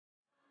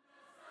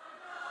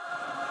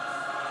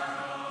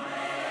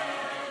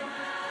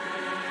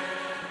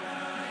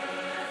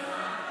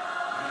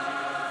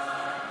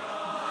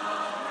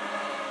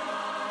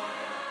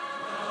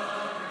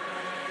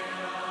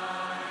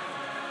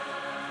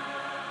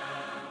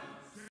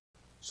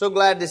So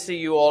glad to see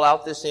you all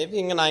out this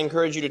evening, and I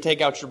encourage you to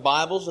take out your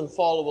Bibles and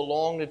follow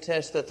along to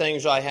test the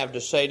things I have to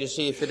say to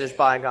see if it is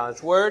by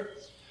God's Word.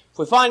 If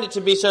we find it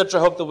to be such, I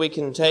hope that we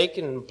can take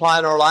and apply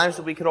in our lives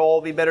that we could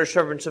all be better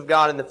servants of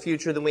God in the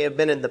future than we have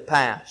been in the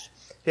past.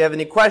 If you have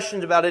any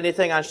questions about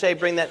anything I say,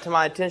 bring that to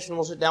my attention.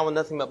 We'll sit down with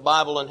nothing but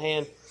Bible in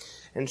hand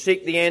and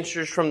seek the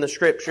answers from the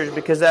Scriptures,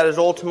 because that is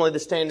ultimately the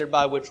standard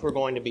by which we're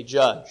going to be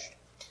judged.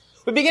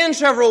 We began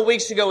several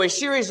weeks ago a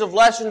series of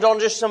lessons on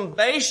just some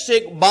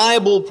basic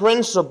Bible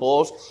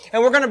principles,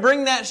 and we're going to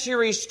bring that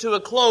series to a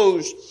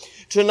close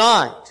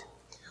tonight.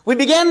 We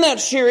began that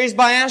series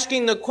by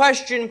asking the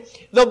question,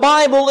 the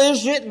Bible,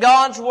 is it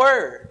God's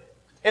Word?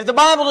 If the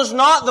Bible is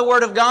not the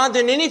Word of God,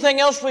 then anything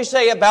else we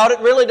say about it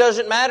really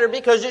doesn't matter,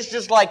 because it's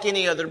just like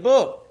any other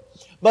book.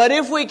 But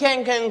if we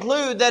can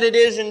conclude that it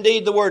is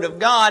indeed the Word of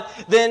God,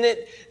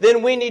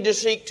 then we need to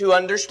seek to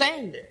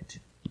understand it.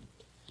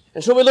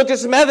 And so we looked at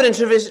some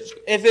evidence of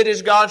if it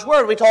is God's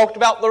Word. We talked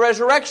about the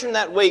resurrection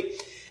that week,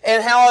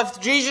 and how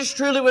if Jesus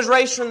truly was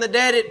raised from the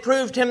dead, it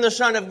proved Him the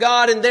Son of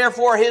God, and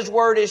therefore His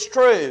Word is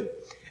true.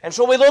 And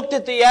so we looked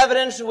at the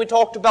evidence, and we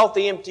talked about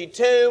the empty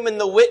tomb and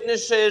the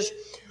witnesses.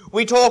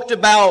 We talked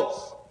about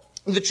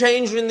the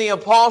change in the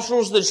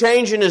apostles, the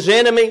change in His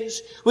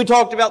enemies. We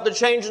talked about the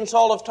change in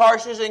Saul of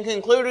Tarsus, and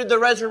concluded the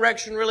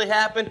resurrection really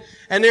happened,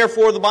 and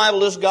therefore the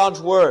Bible is God's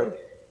Word.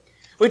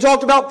 We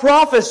talked about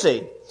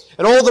prophecy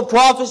and all the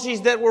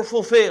prophecies that were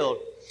fulfilled.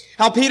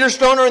 How Peter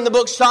Stoner in the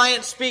book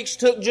Science Speaks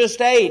took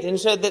just 8 and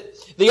said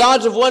that the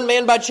odds of one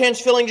man by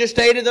chance filling just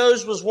 8 of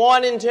those was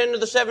 1 in 10 to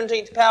the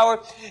 17th power.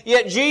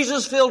 Yet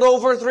Jesus filled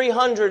over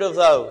 300 of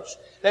those.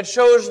 That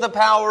shows the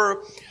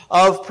power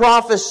of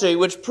prophecy,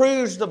 which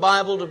proves the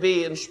Bible to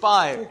be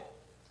inspired.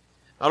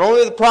 Not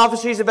only the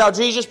prophecies about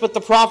Jesus, but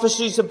the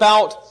prophecies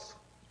about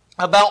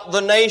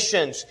the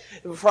nations.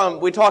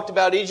 We talked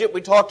about Egypt,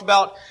 we talked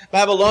about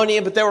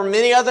Babylonia, but there were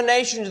many other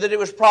nations that it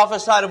was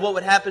prophesied of what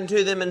would happen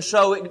to them, and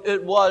so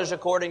it was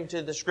according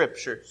to the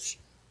Scriptures.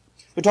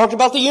 We talked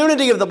about the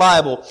unity of the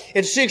Bible.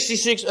 It's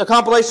a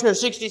compilation of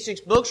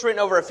 66 books written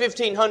over a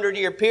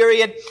 1,500-year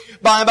period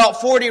by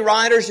about 40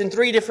 writers in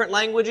 3 different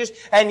languages,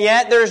 and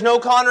yet there is no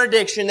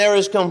contradiction. There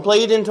is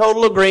complete and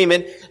total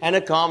agreement and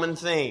a common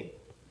theme.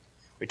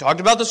 We talked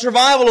about the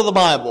survival of the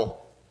Bible.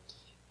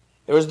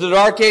 There was the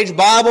Dark Age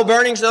Bible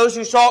burnings, those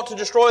who sought to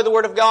destroy the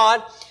Word of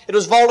God. It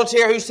was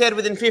Voltaire who said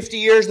within 50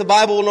 years the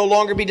Bible will no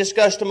longer be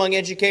discussed among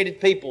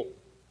educated people.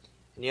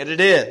 And yet it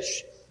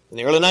is. In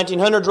the early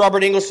 1900s,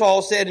 Robert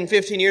Ingersoll said, in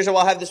 15 years I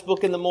will have this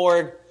book in the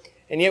morgue.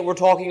 And yet we're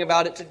talking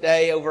about it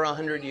today, over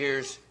 100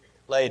 years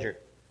later.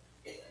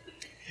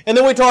 And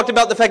then we talked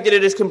about the fact that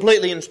it is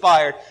completely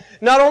inspired.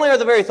 Not only are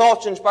the very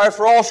thoughts inspired,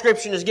 for all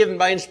Scripture is given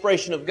by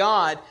inspiration of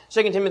God,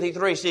 2 Timothy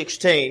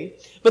 3:16,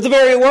 but the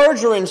very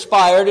words are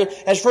inspired,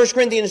 as 1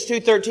 Corinthians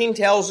 2:13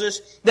 tells us,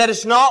 that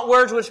it's not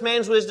words which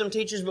man's wisdom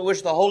teaches, but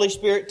which the Holy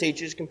Spirit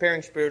teaches,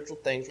 comparing spiritual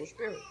things with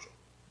spiritual.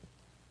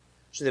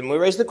 So then we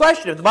raise the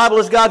question, if the Bible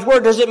is God's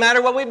Word, does it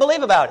matter what we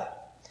believe about it?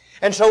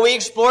 And so we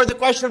explored the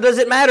question of does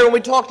it matter, and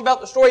we talked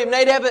about the story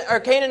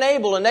of Cain and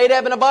Abel, and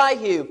Nadab and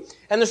Abihu,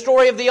 and the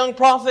story of the young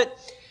prophet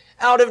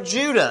out of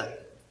Judah.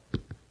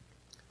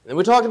 And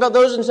we talked about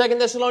those in 2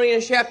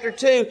 Thessalonians chapter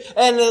 2,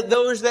 and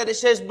those that it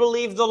says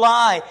believe the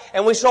lie.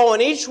 And we saw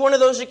on each one of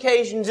those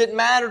occasions it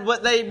mattered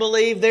what they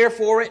believed,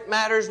 therefore it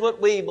matters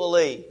what we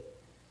believe.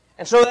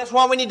 And so that's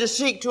why we need to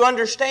seek to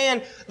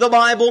understand the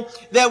Bible,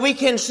 that we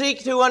can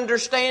seek to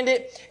understand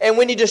it, and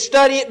we need to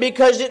study it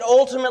because it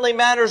ultimately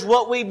matters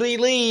what we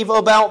believe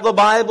about the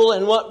Bible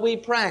and what we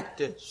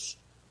practice.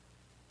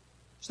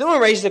 So then we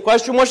raise the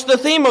question, what's the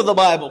theme of the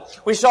Bible?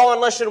 We saw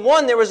in lesson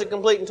 1 there was a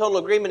complete and total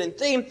agreement in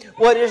theme.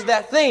 What is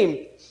that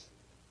theme?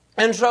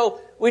 And so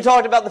we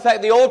talked about the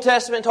fact the Old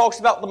Testament talks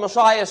about the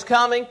Messiah's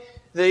coming.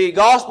 The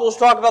Gospels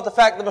talk about the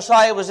fact the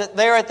Messiah was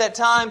there at that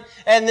time.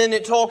 And then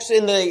it talks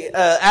in the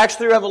Acts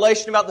 3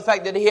 Revelation about the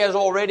fact that He has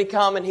already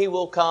come and He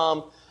will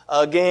come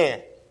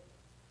again.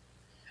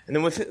 And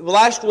then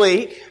last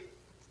week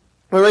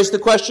we raised the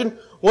question,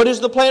 what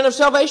is the plan of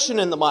salvation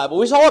in the Bible?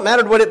 We saw it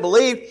mattered what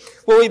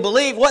we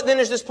believe. What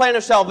then is this plan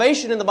of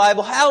salvation in the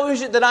Bible? How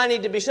is it that I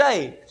need to be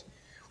saved?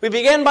 We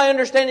began by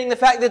understanding the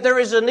fact that there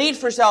is a need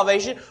for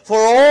salvation, for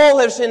all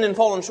have sinned and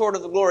fallen short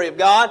of the glory of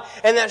God,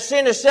 and that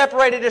sin has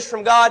separated us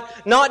from God,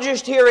 not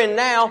just here and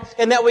now,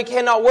 and that we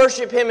cannot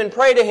worship Him and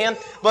pray to Him,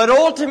 but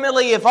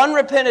ultimately, if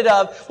unrepented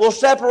of, will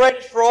separate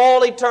us for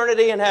all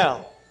eternity in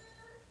hell.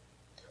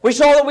 We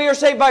saw that we are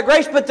saved by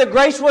grace, but the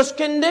grace was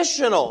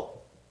conditional.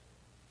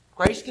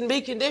 Grace can be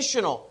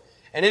conditional,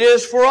 and it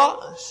is for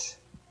us.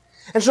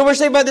 And so we're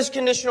saved by this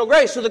conditional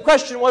grace. So the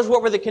question was,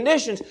 what were the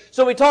conditions?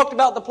 So we talked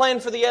about the plan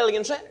for the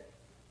alien sinner.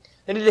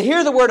 They need to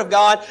hear the Word of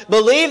God,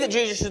 believe that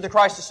Jesus is the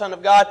Christ, the Son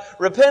of God,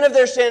 repent of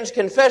their sins,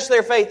 confess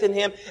their faith in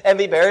Him, and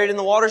be buried in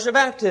the waters of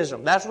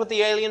baptism. That's what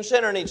the alien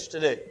sinner needs to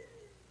do. And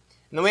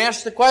then we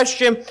ask the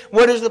question,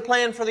 what is the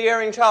plan for the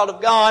erring child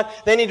of God?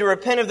 They need to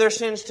repent of their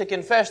sins, to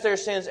confess their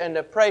sins, and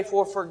to pray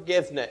for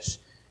forgiveness.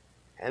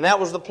 And that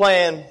was the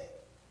plan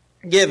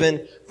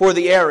given for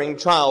the erring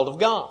child of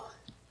God.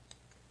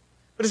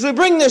 But as we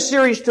bring this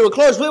series to a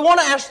close, we want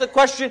to ask the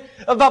question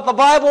about the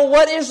Bible,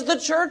 what is the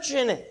church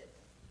in it?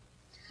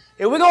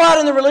 If we go out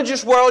in the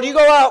religious world, you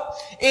go out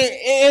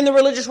in the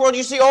religious world,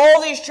 you see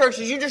all these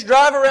churches. You just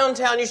drive around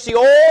town, you see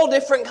all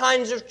different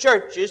kinds of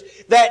churches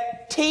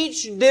that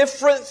teach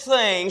different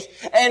things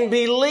and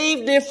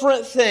believe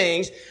different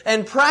things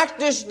and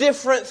practice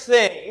different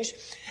things.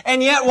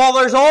 And yet, while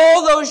there's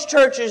all those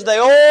churches, they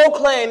all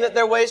claim that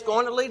their way is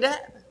going to lead to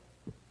heaven.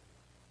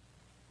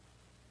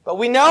 But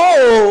we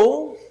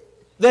know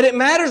that it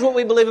matters what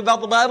we believe about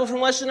the Bible from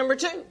lesson number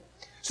 2.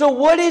 So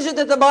what is it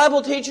that the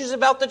Bible teaches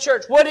about the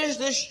church? What is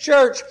this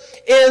church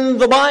in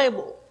the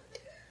Bible?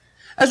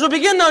 As we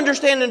begin to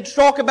understand and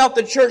talk about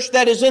the church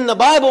that is in the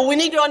Bible, we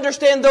need to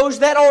understand those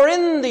that are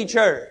in the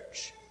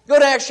church. Go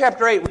to Acts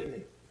chapter 8 with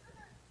me.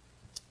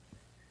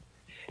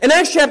 In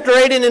Acts chapter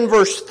 8 and in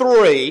verse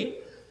 3,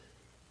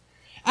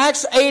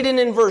 Acts 8 and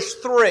in verse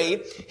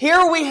 3,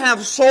 here we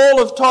have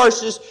Saul of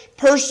Tarsus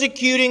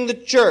persecuting the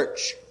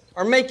church,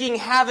 or making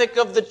havoc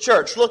of the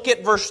church. Look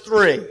at verse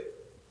 3.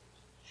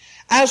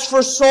 As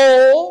for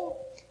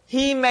Saul,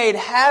 he made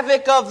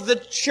havoc of the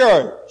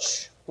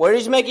church. What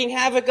he's making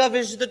havoc of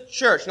is the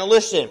church. Now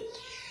listen.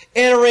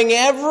 Entering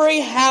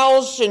every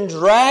house and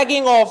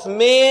dragging off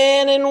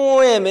men and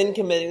women,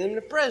 committing them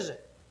to prison.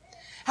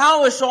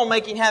 How is Saul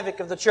making havoc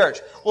of the church?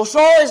 Well,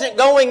 Saul isn't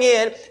going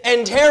in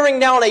and tearing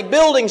down a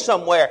building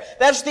somewhere.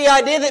 That's the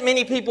idea that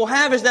many people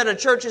have, is that a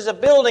church is a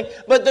building,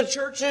 but the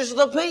church is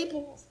the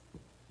people.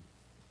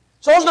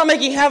 Saul's not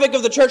making havoc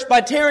of the church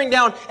by tearing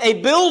down a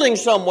building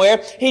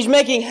somewhere. He's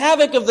making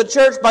havoc of the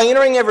church by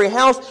entering every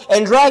house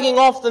and dragging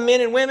off the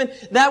men and women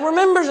that were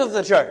members of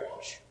the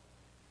church.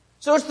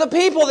 So it's the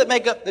people that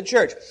make up the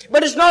church.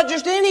 But it's not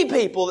just any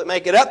people that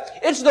make it up.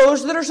 It's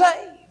those that are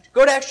saved.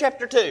 Go to Acts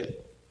chapter 2.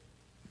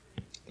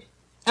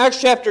 Acts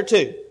chapter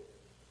 2.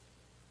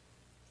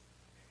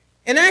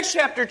 In Acts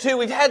chapter 2,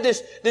 we've had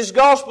this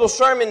gospel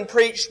sermon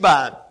preached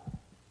by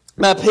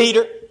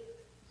Peter.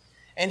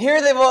 And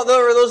here there were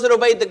those that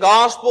obeyed the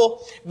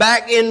gospel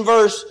back in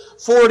verse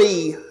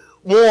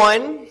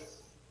 41.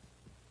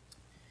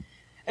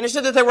 And it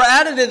said that they were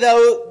added to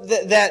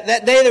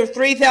that day there were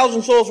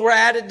 3,000 souls were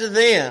added to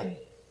them.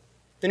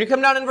 Then you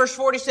come down in verse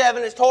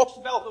 47, it talks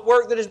about the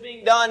work that is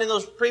being done in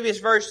those previous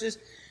verses.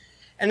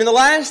 And in the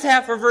last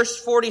half of verse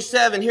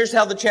 47, here's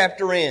how the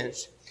chapter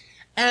ends.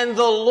 And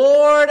the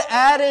Lord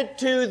added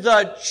to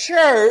the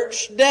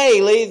church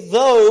daily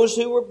those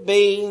who were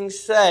being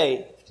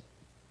saved.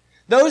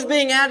 Those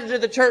being added to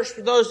the church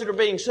for those that are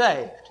being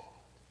saved.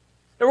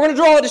 Now we're going to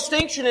draw a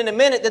distinction in a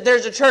minute that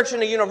there's a church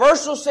in a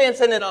universal sense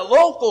and in a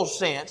local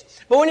sense.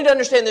 But we need to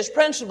understand this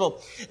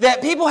principle.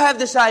 That people have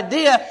this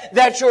idea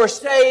that you're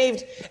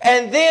saved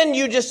and then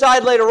you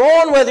decide later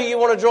on whether you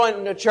want to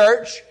join a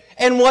church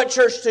and what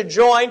church to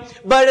join.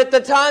 But at the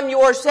time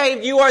you are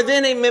saved, you are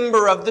then a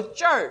member of the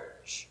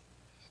church.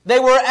 They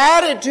were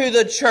added to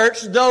the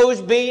church, those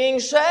being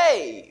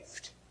saved.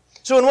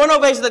 So when one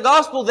obeys the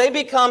gospel, they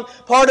become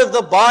part of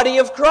the body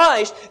of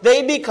Christ.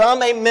 They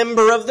become a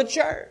member of the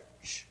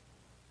church.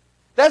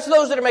 That's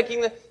those that are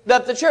making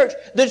up the church.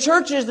 The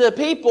church is the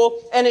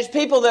people, and it's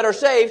people that are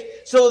saved,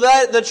 so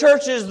that the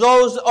church is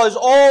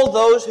all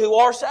those who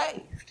are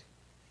saved.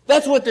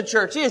 That's what the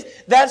church is.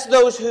 That's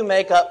those who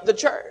make up the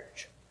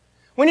church.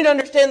 We need to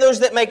understand those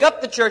that make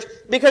up the church,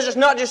 because it's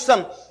not just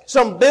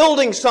some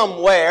building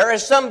somewhere,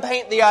 as some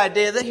paint the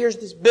idea that here's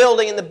this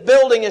building and the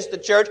building is the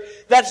church.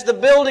 That's the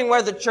building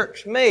where the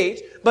church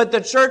meets, but the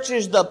church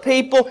is the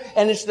people,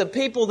 and it's the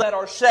people that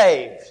are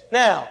saved.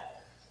 Now,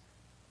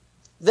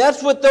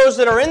 that's what those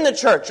that are in the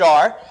church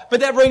are, but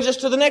that brings us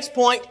to the next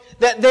point,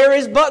 that there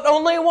is but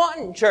only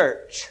one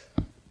church.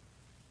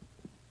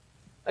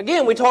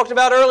 Again, we talked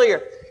about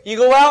earlier. You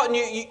go out and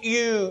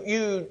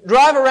you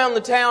drive around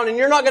the town, and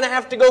you're not going to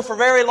have to go for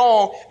very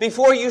long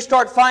before you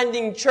start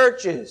finding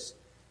churches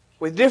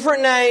with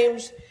different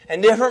names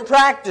and different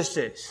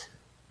practices.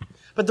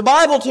 But the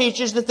Bible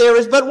teaches that there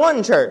is but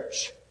one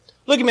church.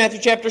 Look at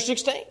Matthew chapter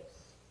 16.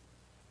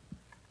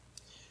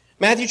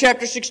 Matthew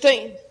chapter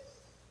 16.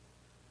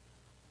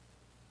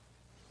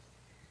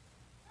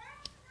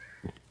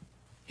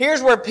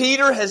 Here's where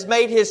Peter has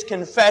made his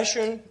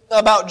confession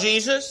about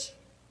Jesus.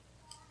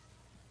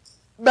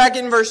 Back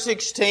in verse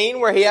 16,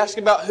 where he asked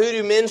about who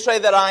do men say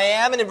that I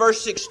am, and in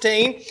verse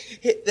 16,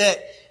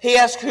 he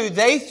asked who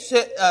they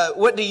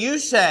what do you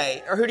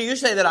say, or who do you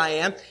say that I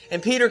am?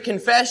 And Peter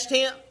confessed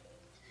him.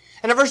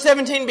 And in verse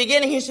 17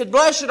 beginning, he said,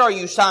 Blessed are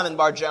you, Simon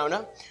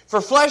Bar-Jonah, for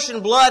flesh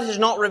and blood has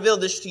not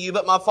revealed this to you,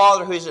 but my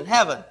Father who is in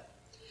heaven.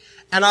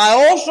 And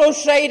I also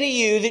say to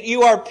you that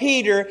you are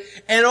Peter,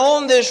 and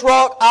on this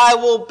rock I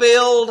will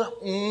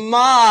build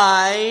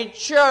my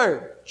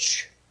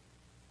church.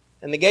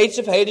 And the gates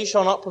of Hades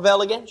shall not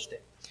prevail against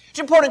it. It's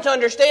important to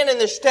understand in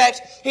this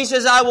text, he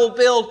says, I will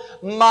build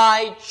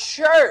my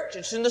church.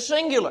 It's in the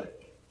singular.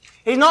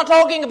 He's not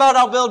talking about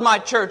I'll build my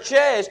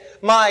churches.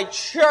 My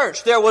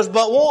church, there was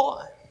but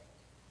one.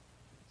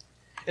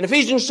 In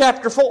Ephesians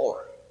chapter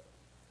 4.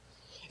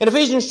 In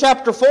Ephesians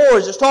chapter 4,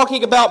 as it's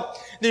talking about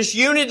this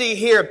unity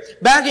here,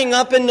 backing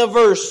up into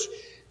verse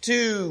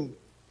 2,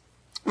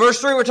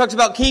 Verse 3, where it talks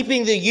about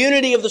keeping the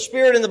unity of the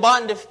Spirit in the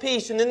bond of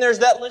peace. And then there's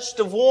that list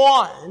of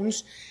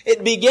ones.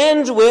 It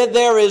begins with,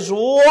 there is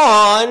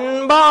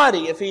one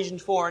body,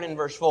 Ephesians 4 and in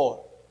verse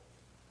 4.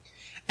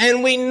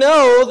 And we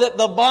know that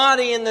the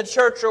body and the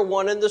church are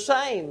one and the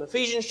same.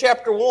 Ephesians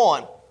chapter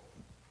 1.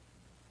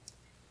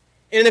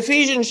 In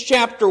Ephesians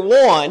chapter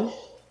 1,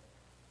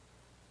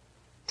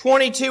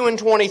 22 and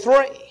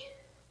 23.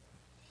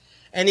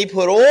 And He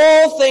put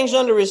all things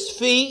under His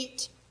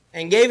feet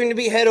and gave Him to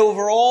be head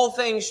over all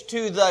things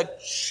to the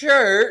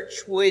church,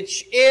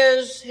 which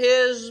is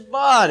His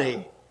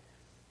body,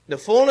 the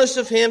fullness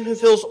of Him who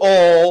fills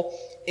all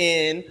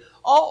in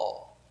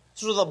all.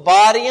 So the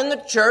body and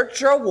the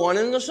church are one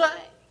and the same.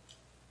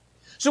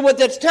 So what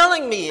that's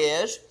telling me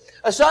is,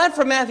 aside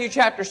from Matthew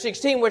chapter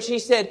 16, which He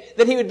said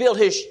that He would build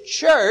His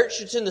church,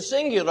 it's in the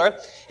singular,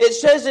 it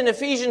says in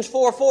Ephesians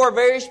 4:4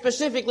 very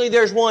specifically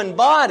there's one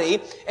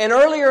body, and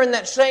earlier in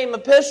that same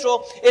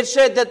epistle it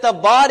said that the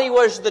body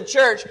was the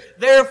church,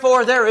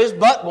 therefore there is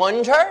but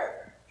one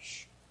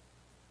church.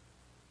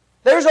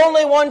 There's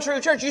only one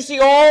true church. You see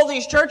all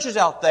these churches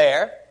out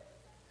there,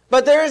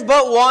 but there is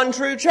but one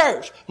true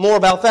church. More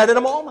about that in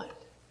a moment.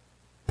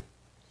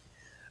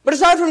 But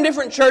aside from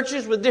different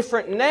churches with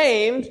different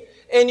names,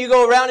 and you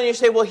go around and you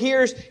say, well,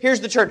 here's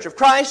the Church of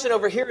Christ, and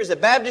over here is a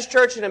Baptist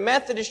church and a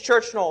Methodist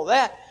church and all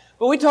that.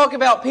 But we talk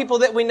about people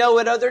that we know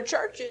at other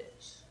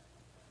churches.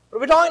 What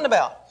are we talking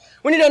about?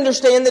 We need to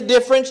understand the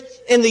difference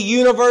in the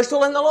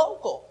universal and the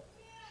local.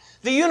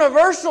 The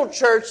universal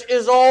church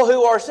is all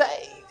who are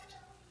saved.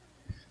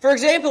 For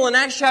example, in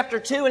Acts chapter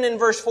 2 and in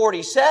verse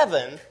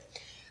 47,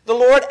 the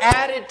Lord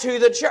added to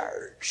the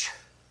church.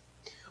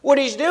 What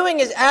He's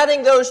doing is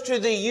adding those to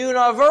the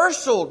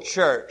universal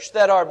church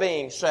that are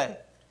being saved.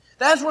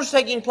 That's what's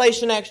taking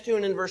place in Acts 2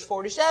 and in verse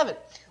 47.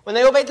 When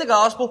they obeyed the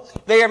gospel,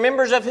 they are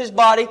members of His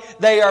body.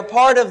 They are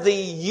part of the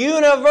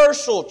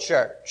universal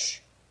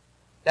church.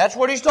 That's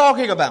what He's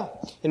talking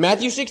about. In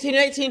Matthew 16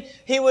 and 18,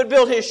 He would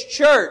build His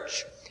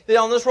church. That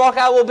on this rock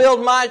I will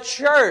build my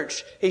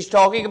church. He's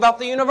talking about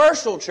the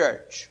universal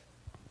church.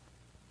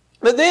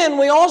 But then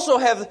we also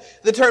have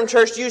the term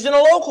church used in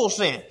a local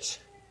sense.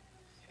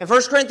 In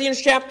 1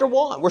 Corinthians chapter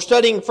 1, we're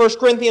studying 1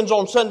 Corinthians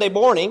on Sunday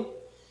morning.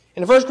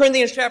 In 1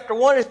 Corinthians chapter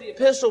 1, as the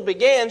epistle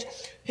begins,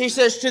 he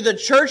says, to the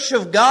church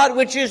of God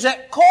which is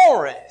at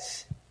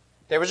Corinth.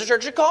 There was a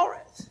church at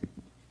Corinth.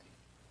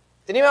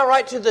 Then he might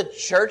write to the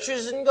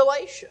churches in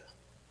Galatia.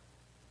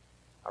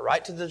 I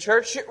write to the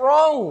church at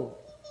Rome.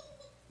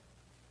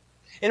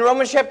 In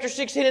Romans chapter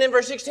 16 and in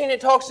verse 16, it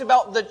talks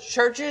about the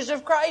churches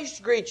of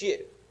Christ greet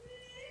you.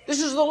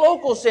 This is the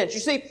local sense. You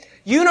see,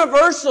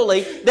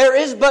 universally, there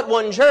is but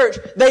one church.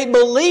 They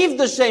believe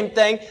the same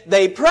thing.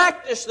 They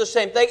practice the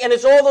same thing. And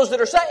it's all those that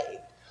are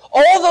saved.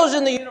 All those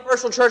in the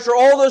universal church are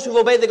all those who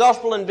have obeyed the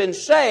gospel and been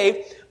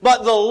saved.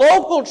 But the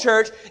local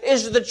church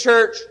is the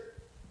church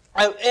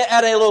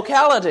at a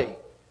locality.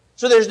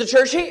 So there's the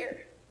church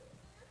here.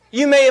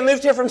 You may have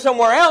moved here from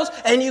somewhere else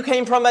and you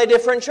came from a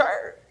different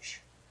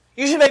church.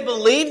 You may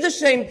believe the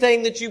same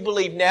thing that you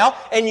believe now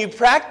and you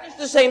practice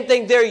the same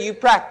thing there you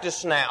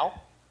practice now.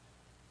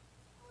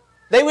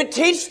 They would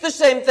teach the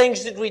same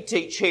things that we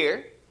teach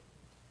here.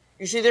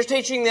 You see, they're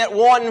teaching that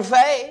one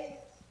faith.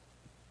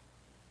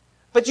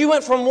 But you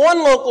went from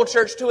one local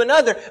church to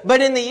another.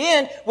 But in the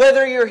end,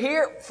 whether you're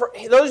here,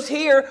 those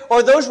here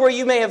or those where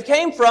you may have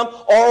came from,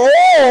 are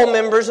all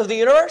members of the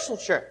universal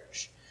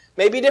church.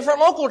 Maybe different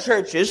local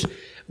churches,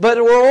 but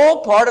we're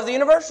all part of the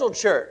universal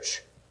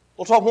church.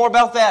 We'll talk more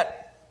about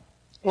that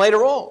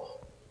later on.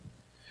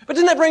 But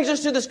then that brings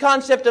us to this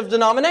concept of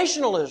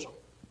denominationalism.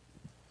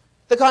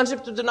 The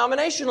concept of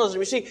denominationalism.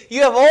 You see,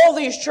 you have all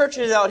these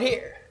churches out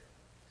here.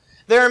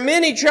 There are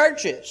many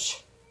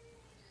churches.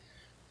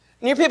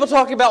 And you hear people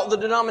talking about the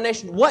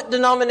denomination. What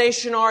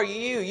denomination are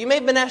you? You may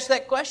have been asked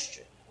that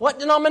question. What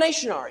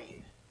denomination are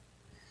you?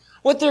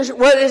 What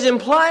is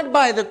implied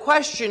by the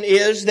question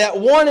is that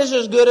one is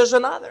as good as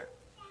another.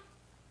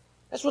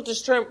 That's what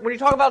this term, when you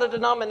talk about a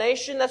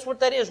denomination, that's what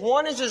that is.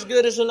 One is as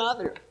good as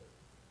another.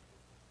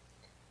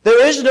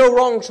 There is no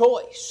wrong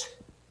choice.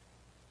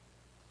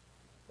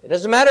 It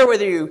doesn't matter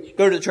whether you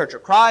go to the Church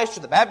of Christ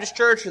or the Baptist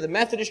Church or the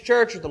Methodist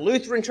Church or the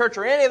Lutheran Church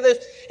or any of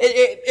this.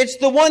 It's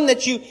the one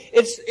that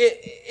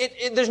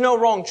there's no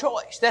wrong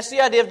choice. That's the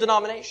idea of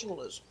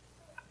denominationalism.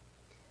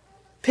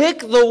 Pick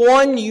the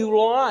one you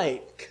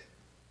like.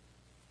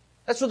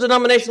 That's what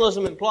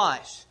denominationalism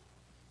implies.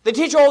 They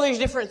teach all these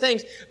different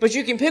things, but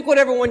you can pick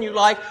whatever one you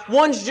like.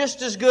 One's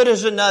just as good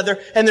as another,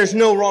 and there's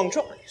no wrong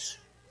choice.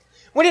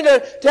 We need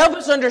to help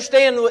us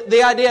understand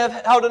the idea of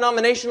how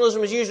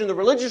denominationalism is used in the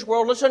religious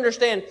world. Let's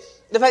understand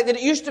the fact that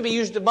it used to be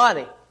used of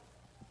money.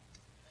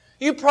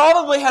 You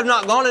probably have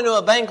not gone into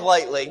a bank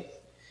lately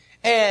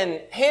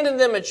and handed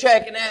them a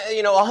check, a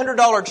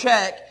 $100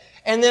 check,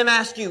 and them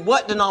ask you,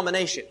 what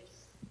denomination?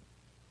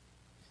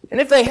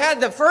 And if they had,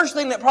 the first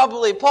thing that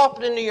probably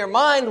popped into your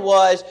mind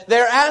was,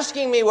 they're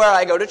asking me where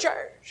I go to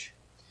church.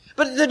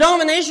 But the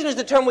denomination is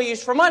the term we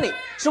use for money.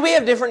 So we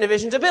have different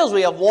divisions of bills.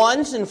 We have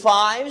ones and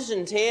fives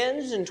and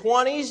tens and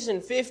 20s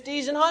and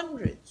 50s and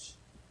hundreds.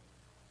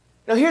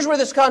 Now here's where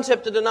this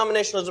concept of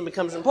denominationalism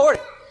becomes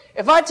important.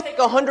 If I take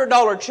a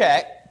 $100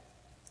 check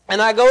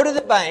and I go to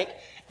the bank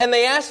and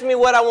they ask me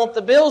what I want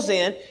the bills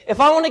in, if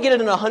I want to get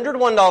it in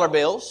 $101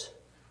 bills,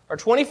 or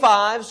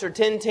 25s, or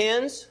 10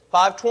 10s,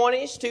 5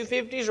 20s, 2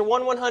 50s, or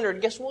 1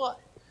 100, guess what?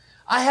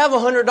 I have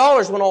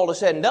 $100 when all is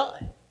said and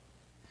done.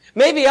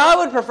 Maybe I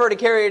would prefer to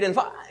carry it in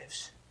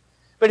 5s.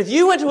 But if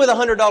you went with a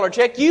 $100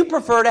 check, you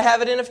prefer to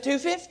have it in a 2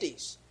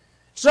 50s.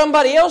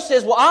 Somebody else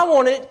says, well, I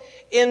want it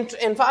in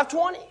 5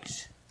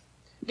 20s.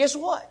 Guess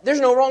what? There's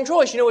no wrong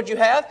choice. You know what you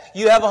have?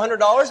 You have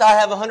 $100, I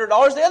have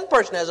 $100, the other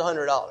person has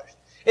 $100.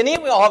 In the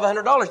end, we all have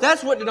 $100.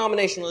 That's what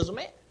denominationalism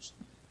is.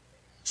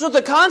 So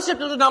the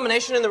concept of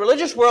denomination in the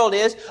religious world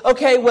is,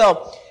 okay,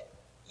 well,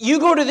 you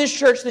go to this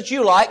church that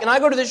you like, and I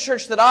go to this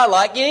church that I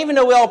like, and even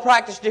though we all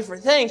practice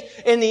different things,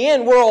 in the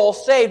end, we're all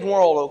saved and we're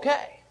all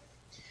okay.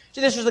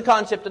 See, this is the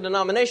concept of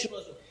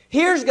denominationalism.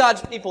 Here's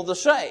God's people, the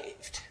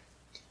saved.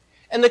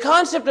 And the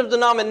concept of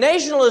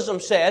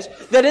denominationalism says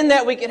that in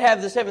that we could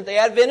have the Seventh-day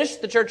Adventists,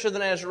 the Church of the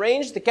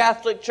Nazarenes, the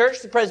Catholic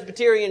Church, the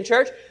Presbyterian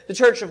Church, the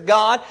Church of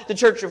God, the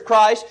Church of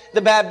Christ,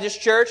 the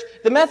Baptist Church,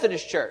 the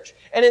Methodist Church.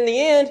 And in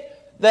the end,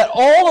 that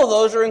all of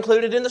those are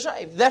included in the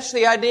saved. That's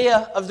the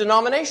idea of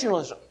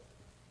denominationalism.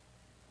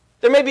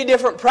 There may be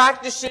different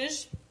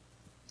practices,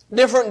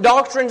 different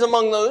doctrines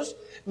among those,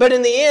 but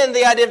in the end,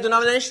 the idea of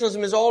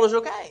denominationalism is all is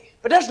okay.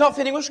 But that's not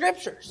fitting with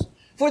Scriptures.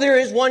 For there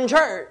is one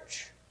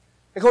church.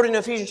 According to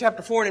Ephesians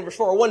chapter 4 and verse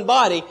 4, one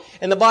body,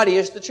 and the body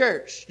is the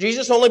church.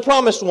 Jesus only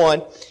promised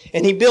one,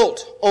 and He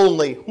built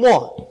only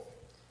one.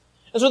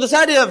 And so this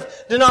idea of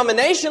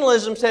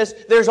denominationalism says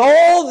there's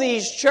all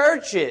these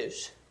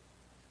churches,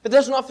 but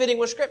that's not fitting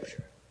with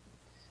Scripture.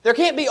 There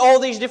can't be all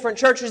these different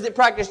churches that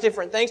practice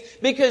different things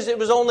because it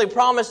was only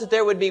promised that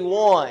there would be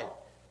one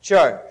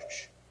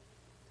church.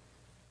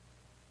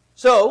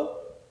 So,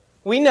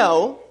 we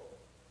know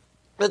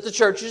that the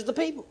church is the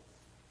people.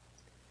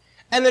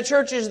 And the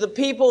church is the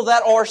people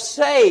that are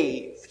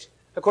saved,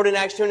 according to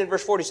Acts 2 and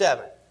verse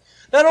 47.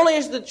 Not only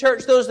is the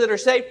church those that are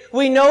saved,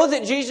 we know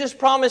that Jesus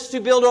promised to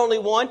build only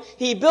one.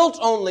 He built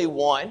only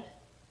one.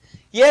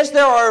 Yes,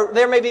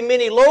 there may be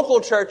many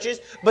local churches,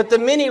 but the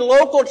many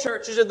local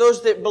churches are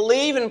those that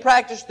believe and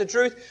practice the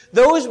truth.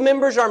 Those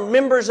members are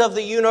members of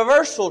the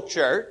universal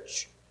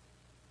church.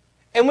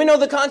 And we know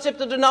the concept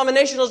of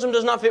denominationalism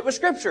does not fit with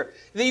Scripture.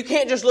 That you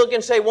can't just look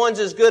and say one's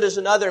as good as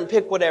another and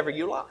pick whatever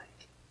you like.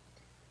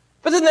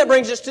 But then that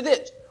brings us to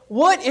this.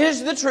 What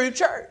is the true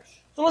church?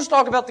 So let's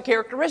talk about the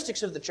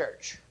characteristics of the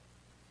church.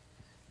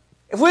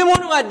 If we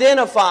want to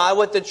identify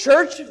what the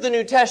church of the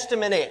New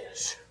Testament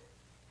is,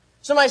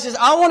 somebody says,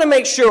 I want to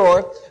make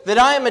sure that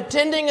I am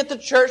attending at the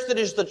church that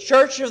is the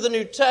church of the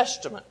New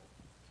Testament,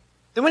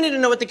 then we need to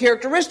know what the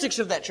characteristics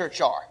of that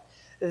church are.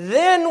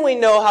 Then we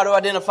know how to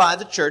identify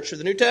the church of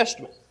the New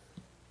Testament.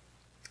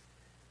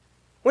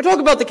 When we talk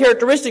about the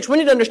characteristics, we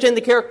need to understand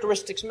the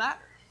characteristics matter.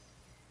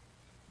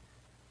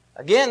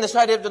 Again, this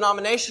idea of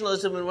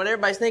denominationalism and what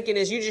everybody's thinking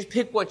is you just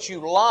pick what you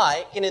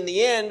like, and in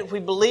the end, if we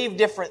believe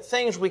different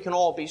things, we can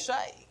all be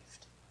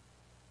saved.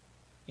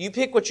 You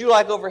pick what you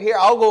like over here,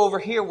 I'll go over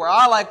here where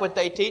I like what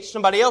they teach,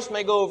 somebody else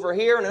may go over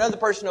here, and another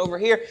person over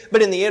here,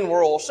 but in the end,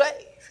 we're all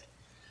saved.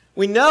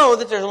 We know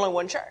that there's only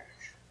one church.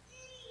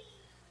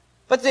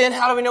 But then,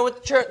 how do we know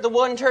what the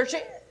one church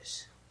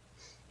is?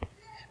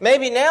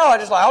 Maybe now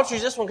I'll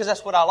choose this one because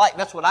that's what I like.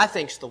 That's what I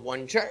think is the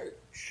one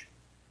church.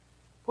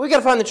 We've got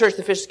to find the church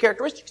that fits the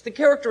characteristics. The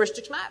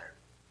characteristics matter.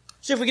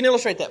 See if we can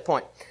illustrate that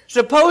point.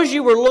 Suppose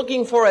you were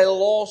looking for a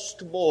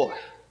lost boy.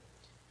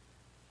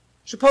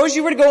 Suppose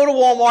you were to go to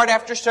Walmart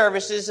after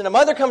services and a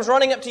mother comes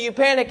running up to you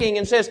panicking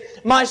and says,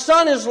 my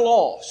son is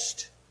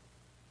lost.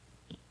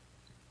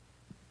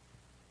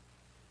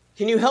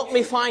 Can you help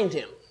me find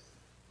him?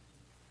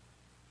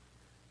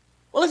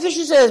 Well, if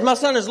she says, my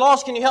son is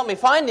lost, can you help me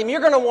find him?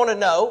 You're going to want to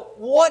know,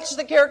 what's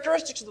the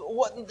characteristics?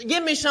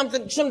 Give me some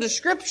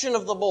description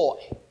of the boy.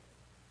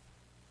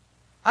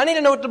 I need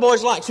to know what the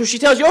boy's like. So she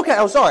tells you, okay,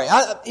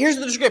 here's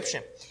the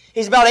description.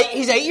 He's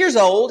 8 years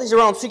old. He's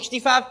around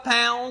 65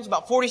 pounds,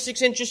 about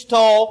 46 inches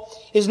tall.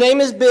 His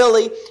name is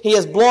Billy. He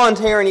has blonde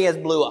hair and he has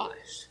blue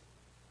eyes.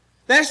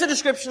 That's the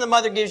description the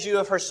mother gives you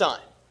of her son.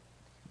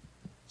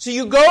 So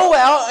you go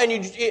out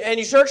and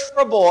you search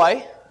for a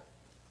boy.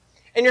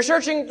 And you're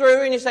searching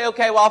through and you say,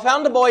 okay, well, I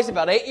found the boy. He's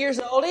about 8 years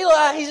old. He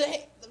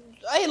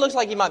looks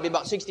like he might be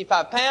about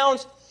 65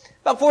 pounds,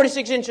 about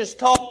 46 inches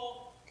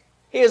tall.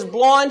 He has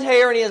blonde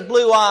hair and he has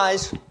blue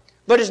eyes,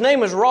 but his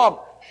name is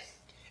Robert.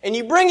 And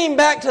you bring him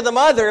back to the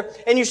mother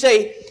and you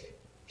say,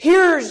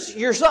 here's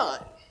your son.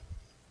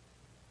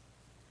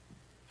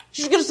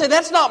 She's going to say,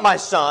 that's not my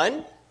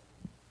son.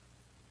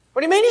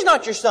 What do you mean he's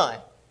not your son?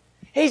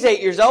 He's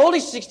 8 years old,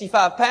 he's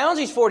 65 pounds,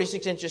 he's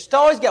 46 inches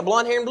tall, he's got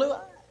blonde hair and blue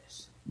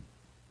eyes.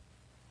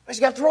 But he's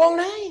got the wrong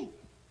name.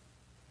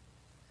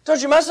 I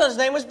told you my son's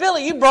name was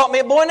Billy. You brought me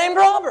a boy named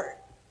Robert.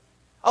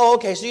 Oh,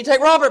 okay, so you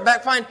take Robert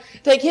back,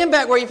 take him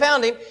back where you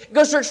found him,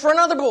 go search for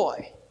another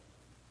boy.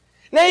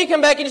 Now you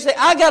come back and you say,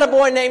 I got a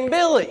boy named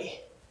Billy.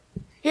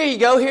 Here you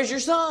go, here's your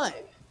son.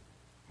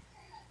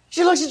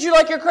 She looks at you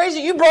like you're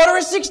crazy. You brought her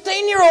a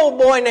 16-year-old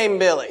boy named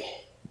Billy.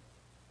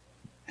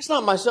 That's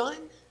not my son.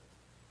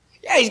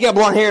 Yeah, he's got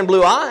blonde hair and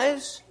blue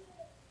eyes.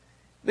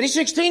 But he's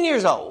 16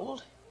 years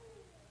old.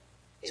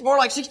 He's more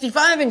like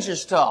 65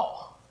 inches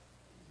tall.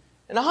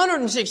 And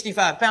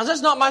 165 pounds.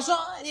 That's not my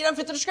son. He doesn't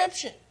fit the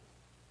description.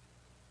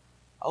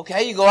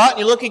 Okay, you go out and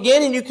you look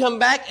again and you come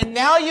back and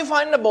now you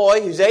find a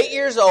boy who's 8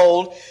 years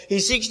old.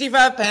 He's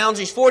 65 pounds.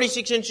 He's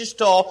 46 inches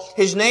tall.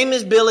 His name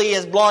is Billy. He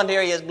has blonde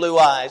hair. He has blue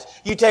eyes.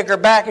 You take her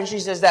back and she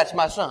says, that's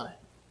my son.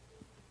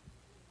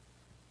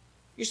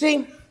 You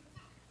see,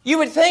 you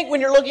would think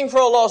when you're looking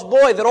for a lost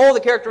boy that all the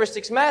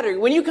characteristics matter.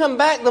 When you come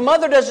back, the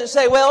mother doesn't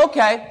say, well,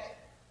 okay,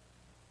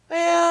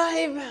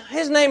 yeah,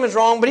 his name is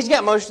wrong, but he's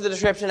got most of the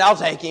description. I'll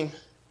take him.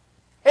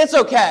 It's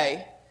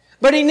okay.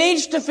 But he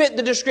needs to fit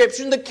the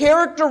description, the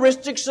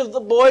characteristics of the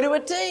boy to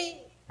a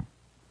T.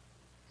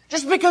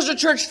 Just because a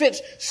church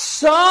fits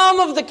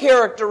some of the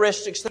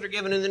characteristics that are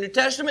given in the New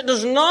Testament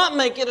does not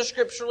make it a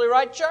scripturally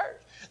right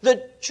church.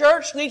 The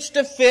church needs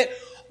to fit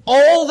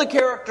all the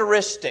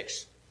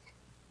characteristics.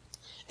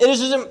 It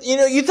is,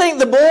 you think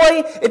the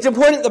boy, it's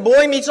important the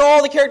boy meets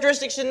all the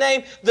characteristics in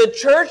name. The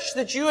church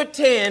that you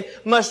attend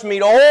must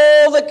meet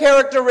all the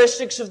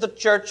characteristics of the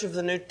church of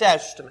the New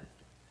Testament.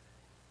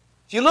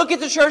 If you look at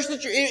the church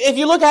if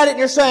you look at it and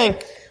you're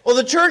saying, well,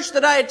 the church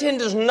that I attend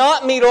does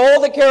not meet all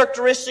the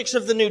characteristics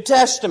of the New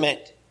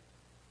Testament,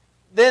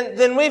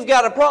 then we've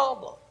got a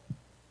problem.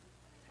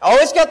 Oh,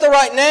 it's got the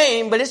right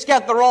name, but it's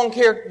got the wrong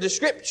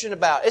description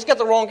about it. It's got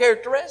the wrong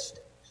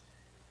characteristics.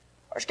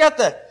 Or it's got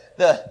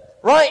the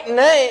right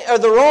name, or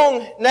the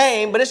wrong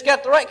name, but it's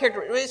got the right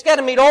characteristics. It's got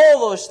to meet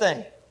all those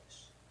things.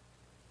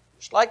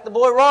 Just like the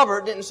boy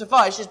Robert didn't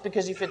suffice just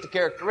because he fit the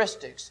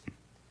characteristics.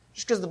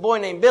 Just because the boy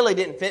named Billy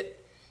didn't fit.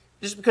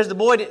 Just because the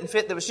boy didn't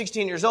fit that was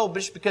 16 years old, but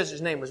just because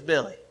his name was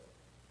Billy.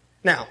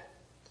 Now,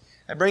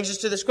 that brings us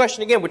to this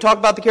question again. We talk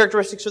about the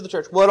characteristics of the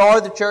church. What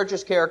are the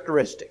church's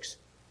characteristics?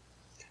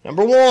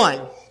 Number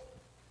one,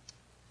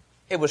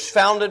 it was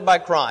founded by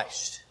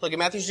Christ. Look at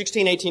Matthew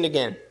 16:18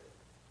 again.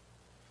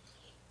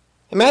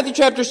 In Matthew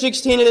chapter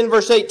 16 and in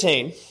verse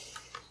 18,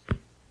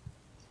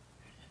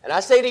 and I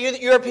say to you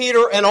that you are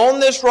Peter, and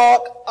on this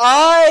rock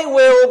I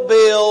will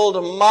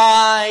build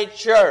my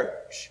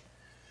church.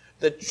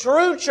 The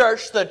true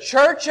church, the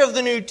church of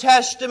the New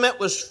Testament,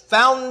 was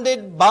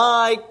founded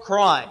by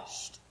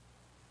Christ.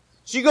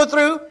 So you go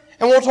through,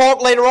 and we'll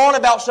talk later on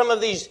about some of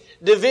these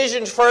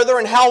divisions further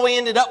and how we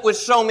ended up with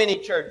so many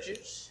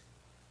churches.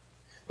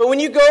 But when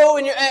you go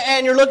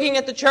and you're looking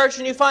at the church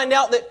and you find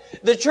out that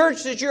the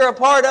church that you're a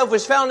part of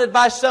was founded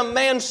by some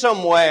man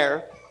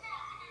somewhere,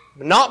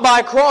 but not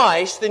by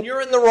Christ, then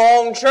you're in the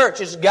wrong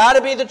church. It's got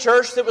to be the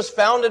church that was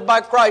founded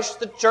by Christ,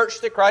 the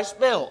church that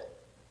Christ built.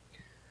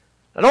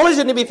 Not only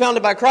did it be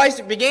founded by Christ,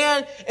 it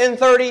began in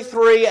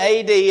 33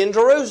 A.D. in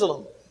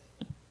Jerusalem.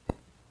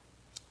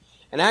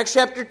 In Acts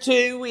chapter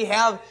 2, we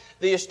have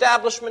the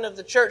establishment of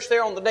the church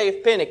there on the day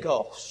of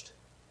Pentecost.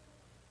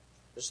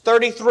 It's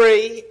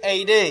 33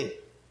 A.D.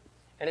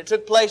 and it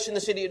took place in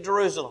the city of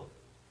Jerusalem.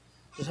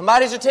 So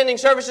somebody's attending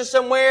services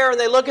somewhere and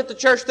they look at the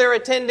church they're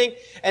attending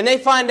and they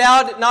find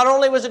out that not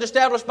only was it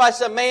established by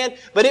some man,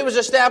 but it was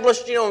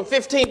established, in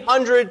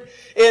 1500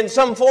 in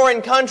some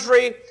foreign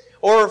country,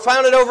 or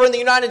founded over in the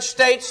United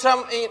States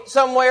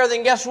somewhere,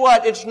 then guess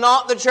what? It's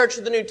not the church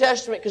of the New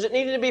Testament because it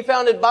needed to be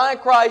founded by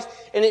Christ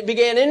and it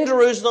began in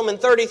Jerusalem in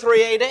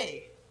 33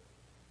 A.D.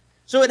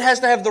 So it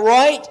has to have the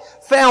right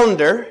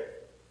founder.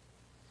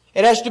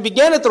 It has to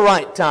begin at the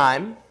right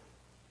time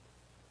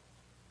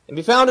and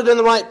be founded in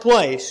the right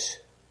place.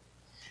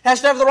 It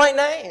has to have the right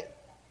name.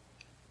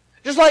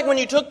 Just like when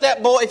you took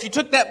that boy, if you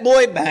took that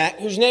boy back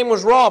whose name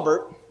was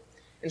Robert,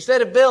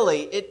 instead of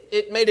Billy,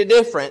 it made a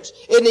difference.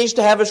 It needs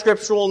to have a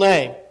scriptural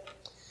name.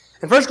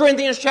 In 1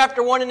 Corinthians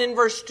chapter 1 and in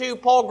verse 2,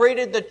 Paul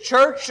greeted the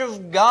church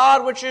of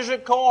God which is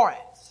at Corinth.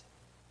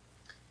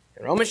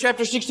 In Romans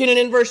chapter 16 and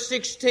in verse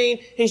 16,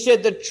 he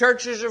said, the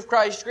churches of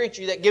Christ greet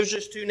you. That gives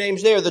us two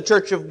names there, the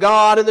church of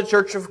God and the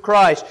church of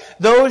Christ.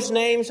 Those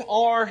names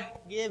are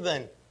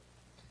given.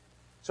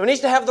 So it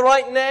needs to have the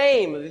right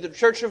name, either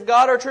church of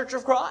God or church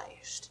of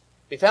Christ.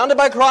 Be founded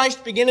by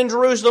Christ, begin in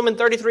Jerusalem in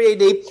 33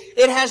 A.D.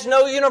 It has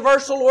no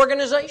universal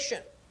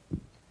organization.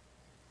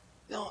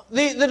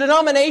 The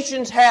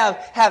denominations have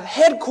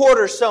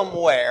headquarters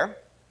somewhere.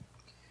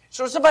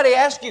 So if somebody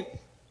asks you,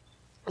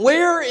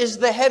 where is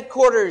the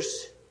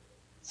headquarters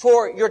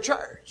for your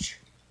church?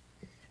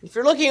 If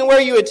you're looking at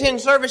where you attend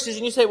services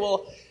and you say,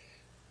 well,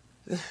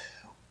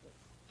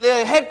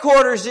 the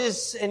headquarters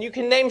is, and you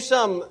can name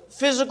some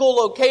physical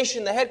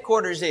location the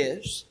headquarters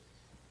is,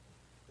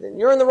 then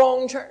you're in the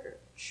wrong church.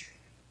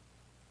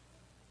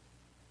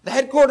 The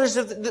headquarters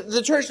of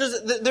the church,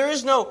 there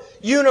is no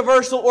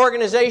universal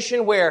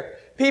organization where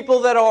people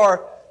that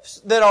are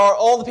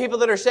all the people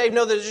that are saved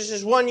know that there's just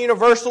this one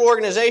universal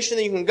organization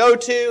that you can go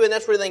to, and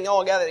that's where they can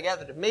all gather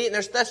together to meet, and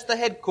that's the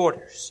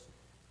headquarters.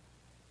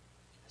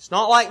 It's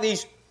not like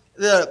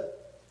the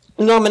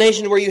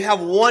denominations where you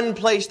have one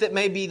place that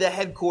may be the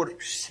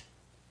headquarters.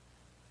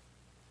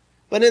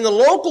 But in the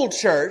local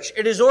church,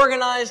 it is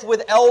organized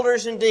with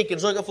elders and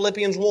deacons. Look at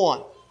Philippians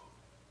 1.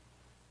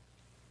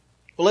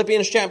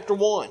 Philippians chapter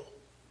 1.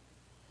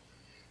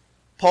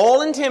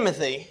 Paul and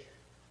Timothy,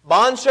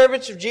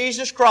 bondservants of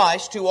Jesus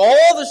Christ, to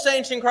all the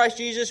saints in Christ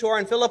Jesus who are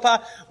in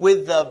Philippi,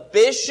 with the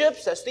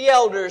bishops, that's the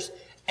elders,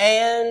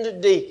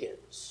 and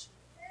deacons.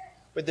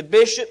 With the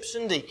bishops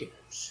and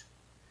deacons.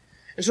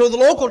 And so the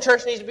local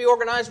church needs to be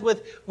organized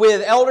with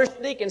elders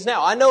and deacons.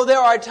 Now, I know there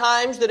are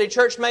times that a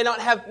church may not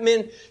have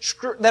men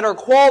that are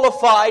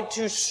qualified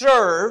to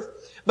serve,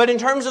 but in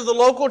terms of the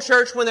local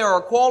church, when there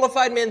are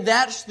qualified men,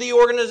 that's the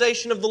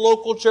organization of the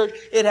local church.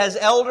 It has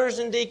elders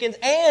and deacons,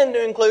 and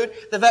to include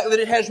the fact that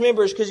it has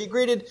members, because he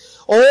greeted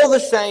all the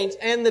saints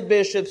and the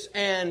bishops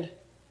and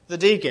the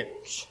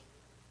deacons.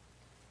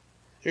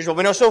 Here's what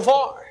we know so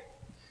far.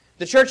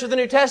 The church of the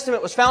New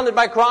Testament was founded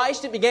by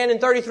Christ. It began in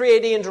 33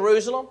 AD in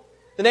Jerusalem.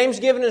 The names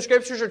given in the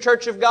Scriptures are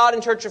Church of God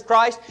and Church of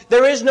Christ.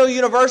 There is no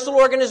universal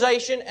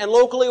organization and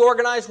locally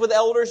organized with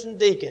elders and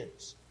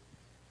deacons.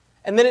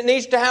 And then it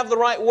needs to have the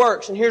right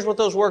works, and here's what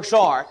those works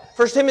are.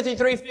 1 Timothy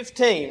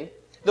 3:15,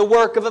 the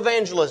work of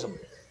evangelism.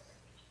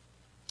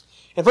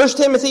 In 1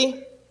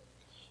 Timothy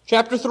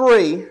chapter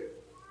 3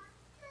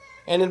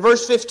 and in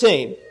verse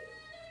 15,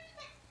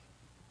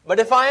 "But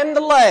if I am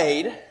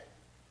delayed,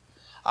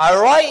 I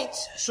write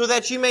so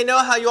that you may know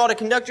how you ought to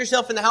conduct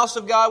yourself in the house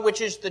of God,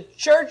 which is the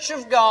church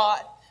of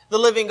God, the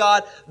living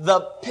God,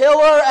 the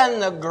pillar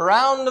and the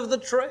ground of the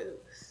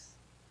truth."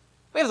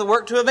 We have the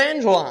work to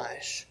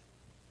evangelize.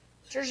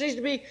 The church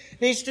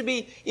needs to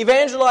be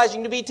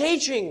evangelizing, to be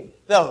teaching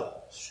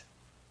those.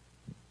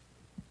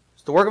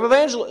 It's the work of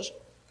evangelism.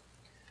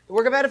 The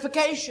work of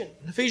edification.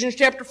 In Ephesians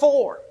chapter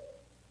 4.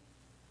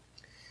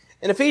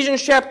 In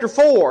Ephesians chapter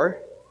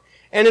 4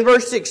 and in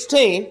verse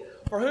 16,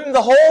 "For whom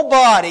the whole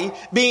body,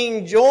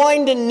 being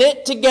joined and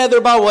knit together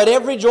by what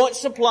every joint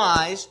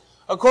supplies,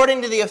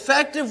 according to the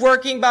effective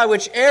working by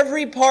which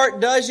every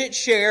part does its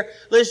share,"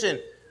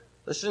 listen,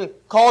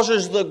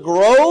 causes the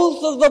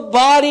growth of the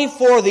body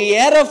for the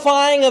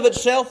edifying of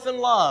itself in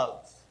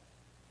love.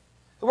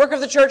 The work of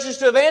the church is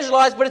to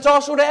evangelize, but it's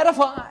also to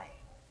edify.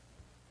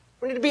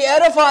 We need to be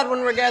edified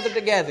when we're gathered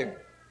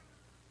together.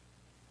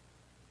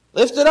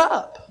 Lift it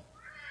up.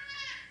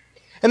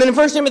 And then in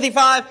 1 Timothy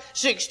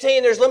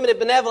 5:16, there's limited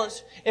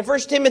benevolence. In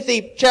 1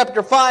 Timothy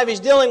chapter 5, he's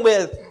dealing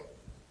with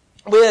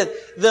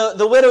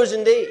the widows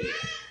indeed.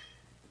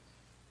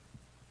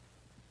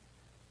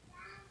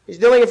 He's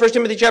dealing in 1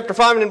 Timothy chapter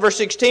 5 and in verse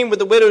 16 with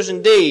the widows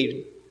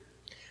indeed.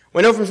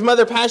 We know from some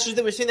other passages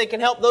that we've seen they can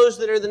help those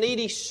that are the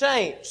needy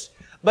saints.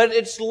 But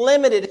it's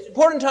limited. It's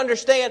important to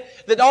understand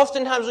that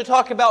oftentimes we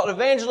talk about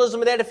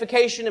evangelism and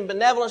edification and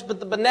benevolence, but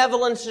the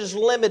benevolence is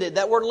limited.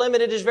 That word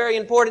limited is very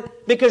important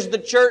because the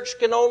church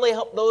can only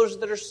help those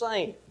that are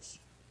saints.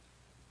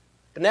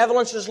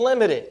 Benevolence is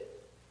limited.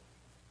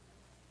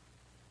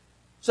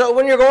 So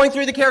when you're going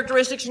through the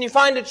characteristics and you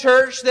find a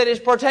church that is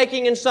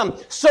partaking in some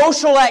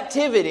social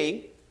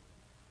activity,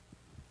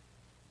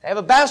 they have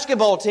a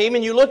basketball team,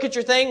 and you look at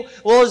your thing,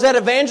 well, is that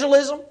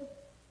evangelism?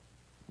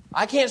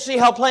 I can't see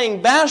how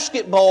playing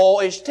basketball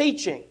is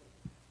teaching.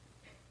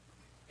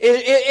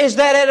 Is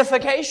that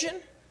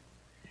edification?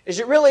 Is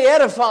it really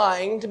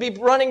edifying to be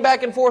running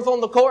back and forth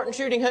on the court and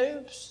shooting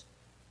hoops?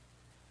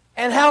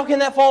 And how can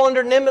that fall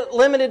under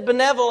limited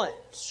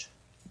benevolence?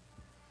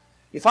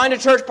 You find a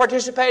church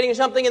participating in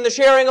something in the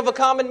sharing of a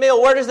common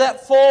meal. Where does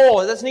that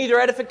fall? That's neither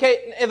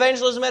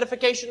evangelism,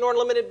 edification, nor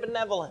limited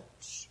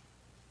benevolence.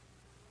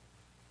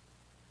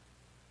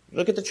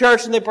 Look at the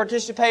church and they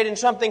participate in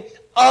something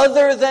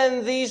other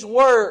than these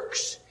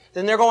works,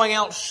 then they're going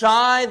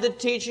outside the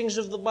teachings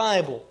of the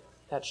Bible.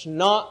 That's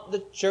not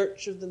the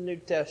church of the New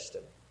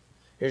Testament.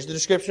 Here's the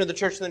description of the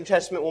church of the New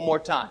Testament one more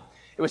time.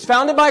 It was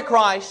founded by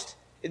Christ.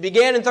 It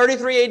began in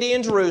 33 AD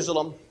in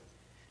Jerusalem.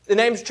 The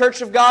names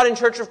Church of God and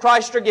Church of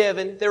Christ are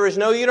given. There is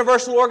no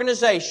universal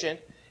organization.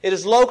 It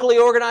is locally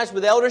organized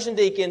with elders and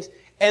deacons.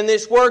 And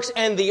this works,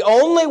 and the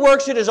only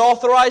works it is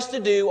authorized to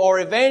do are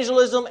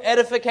evangelism,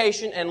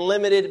 edification, and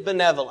limited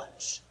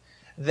benevolence.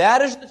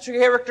 That is the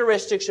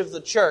characteristics of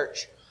the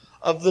church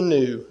of the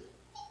New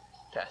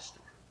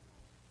Testament.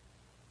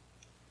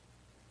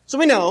 So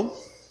we know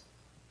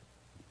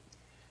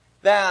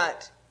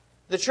that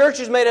the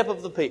church is made up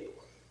of the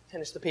people,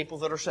 and it's the people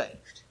that are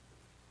saved.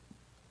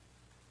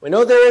 We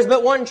know there is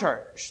but one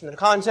church, and the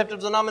concept of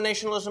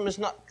denominationalism is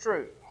not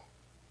true.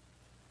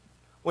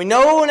 We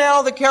know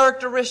now the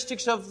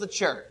characteristics of the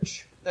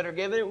church that are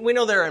given. We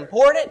know they're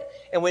important,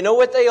 and we know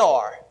what they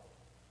are.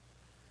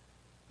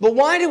 But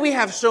why do we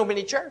have so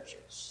many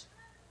churches?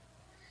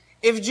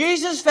 If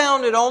Jesus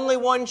founded only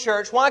one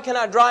church, why can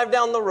I drive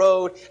down the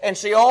road and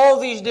see all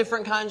these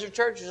different kinds of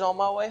churches on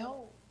my way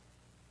home?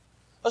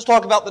 Let's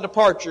talk about the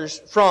departures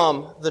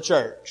from the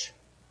church.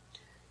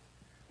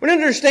 We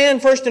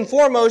understand, first and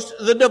foremost,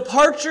 the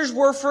departures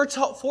were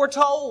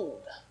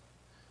foretold.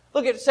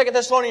 Look at 2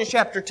 Thessalonians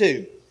chapter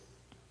 2.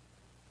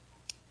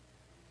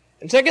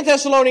 In 2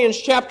 Thessalonians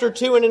chapter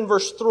 2 and in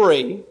verse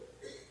 3,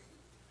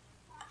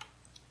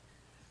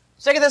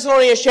 2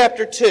 Thessalonians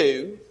chapter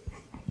 2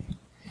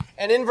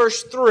 and in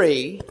verse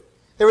 3,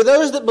 there were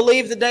those that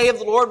believed the day of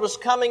the Lord was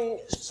coming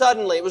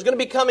suddenly. It was going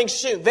to be coming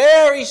soon,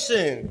 very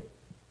soon.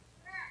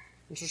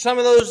 And so some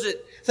of those at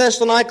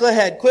Thessalonica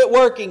had quit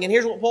working, and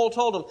here's what Paul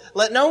told them.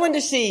 Let no one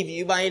deceive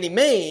you by any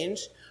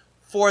means,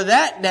 for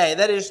that day,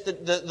 that is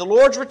the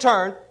Lord's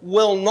return,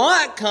 will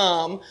not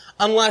come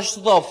unless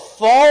the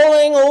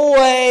falling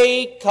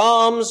away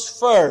comes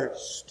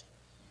first.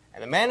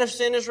 And the man of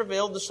sin is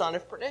revealed, the son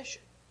of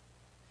perdition.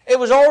 It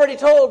was already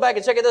told back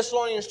in 2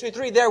 Thessalonians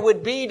 2:3, there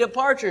would be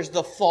departures,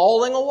 the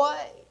falling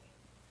away.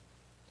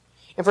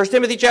 In 1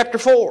 Timothy chapter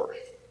 4,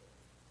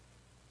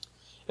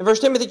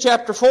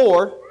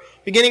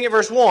 beginning at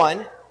verse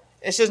 1,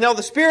 it says, Now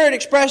the Spirit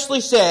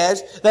expressly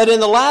says that in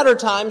the latter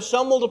times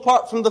some will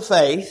depart from the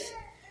faith,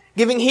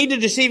 giving heed to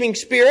deceiving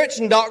spirits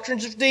and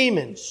doctrines of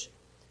demons,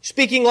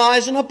 speaking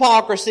lies and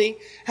hypocrisy,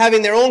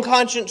 having their own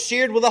conscience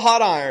seared with a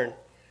hot iron,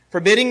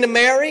 forbidding to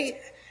marry,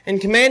 and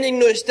commanding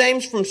to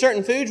abstain from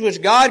certain foods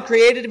which God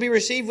created to be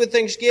received with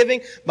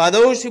thanksgiving by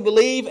those who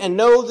believe and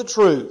know the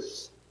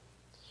truth.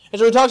 And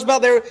so he talks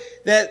about there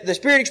that the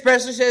Spirit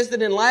expressly says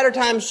that in latter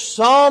times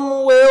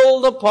some will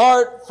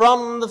depart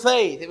from the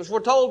faith. It was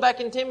foretold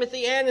back in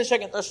Timothy and in 2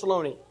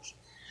 Thessalonians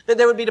that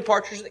there would be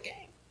departures that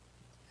came.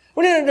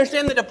 We need to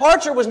understand that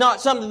departure was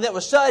not something that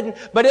was sudden,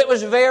 but it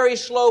was a very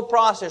slow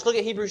process. Look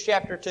at Hebrews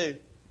chapter 2.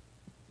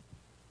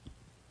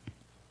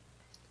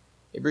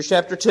 Hebrews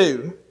chapter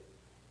 2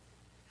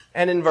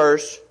 and in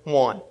verse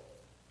 1.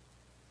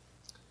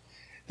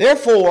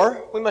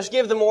 Therefore, we must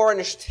give the more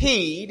earnest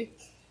heed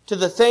to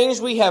the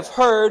things we have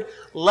heard,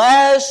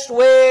 lest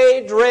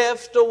we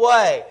drift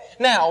away.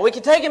 Now, we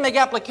can take and make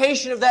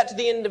application of that to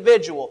the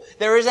individual.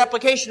 There is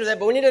application of that,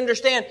 but we need to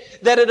understand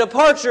that a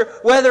departure,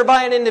 whether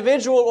by an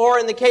individual or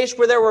in the case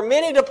where there were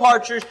many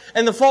departures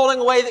and the falling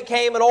away that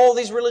came in all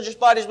these religious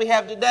bodies we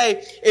have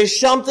today, is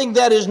something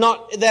that is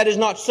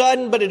not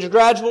sudden, but it's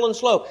gradual and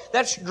slow.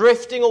 That's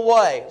drifting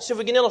away. See if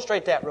we can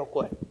illustrate that real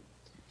quick.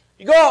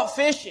 You go out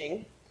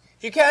fishing,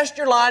 if you cast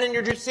your line and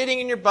you're just sitting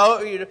in your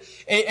boat,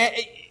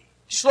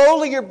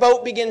 slowly your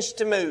boat begins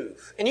to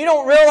move. And you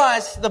don't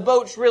realize the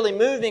boat's really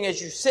moving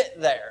as you sit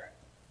there.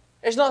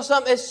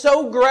 It's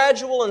so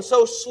gradual and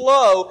so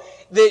slow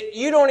that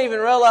you don't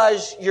even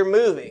realize you're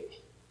moving.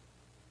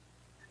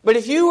 But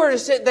if you were to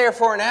sit there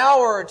for an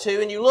hour or two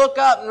and you look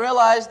up and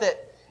realize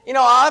that,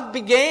 I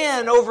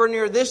began over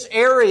near this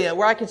area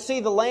where I could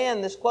see the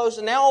land this close,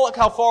 and now look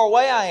how far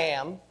away I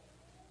am.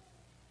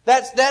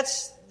 That's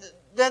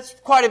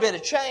quite a bit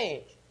of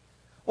change.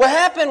 What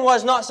happened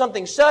was not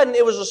something sudden,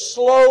 it was a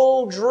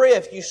slow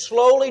drift. You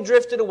slowly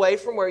drifted away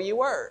from where you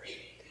were.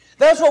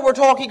 That's what we're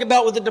talking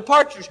about with the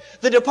departures.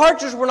 The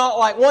departures were not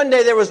like one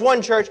day there was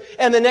one church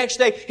and the next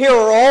day here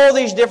are all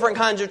these different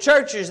kinds of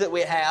churches that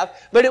we have,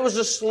 but it was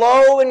a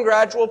slow and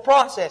gradual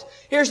process.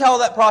 Here's how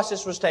that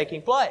process was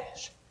taking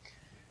place.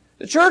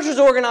 The church was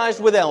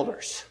organized with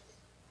elders.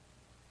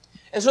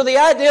 And so the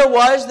idea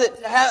was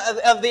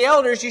that of the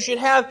elders, you should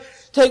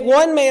take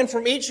one man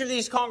from each of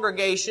these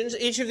congregations,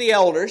 each of the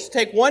elders,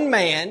 take one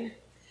man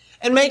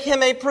and make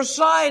him a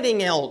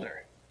presiding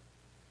elder.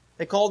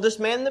 They called this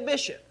man the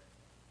bishop.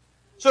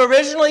 So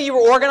originally you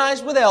were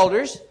organized with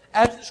elders,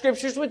 as the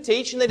Scriptures would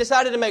teach, and they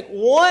decided to make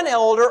one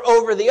elder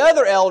over the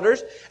other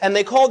elders, and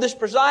they called this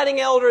presiding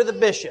elder the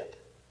bishop.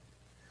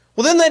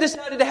 Well, then they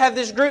decided to have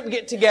this group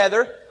get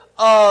together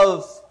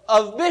of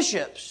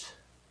bishops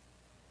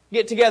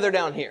get together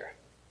down here.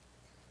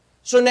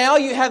 So now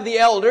you have the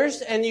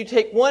elders, and you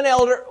take one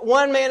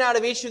man out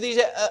of each of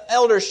these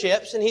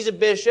elderships, and he's a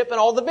bishop, and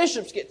all the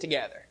bishops get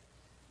together.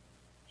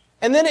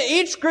 And then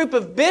each group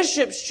of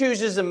bishops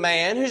chooses a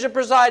man who's a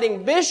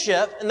presiding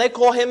bishop, and they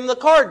call him the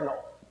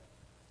cardinal.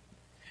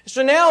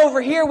 So now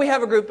over here we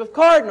have a group of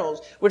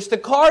cardinals, which the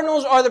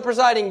cardinals are the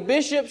presiding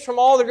bishops from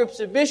all the groups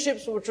of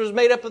bishops, which was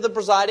made up of the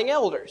presiding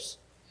elders.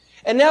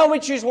 And now we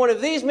choose one of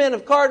these men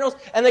of cardinals,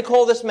 and they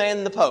call this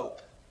man the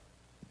Pope.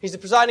 He's the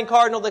presiding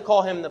cardinal, they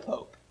call him the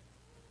Pope.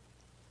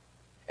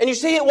 And you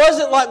see, it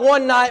wasn't like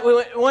one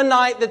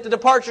night that the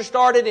departure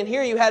started and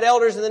here you had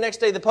elders and the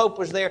next day the Pope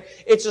was there.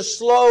 It's a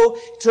slow,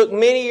 took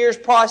many years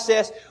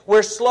process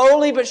where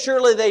slowly but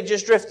surely they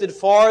just drifted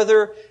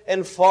farther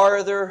and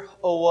farther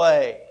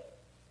away.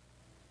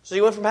 So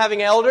you went from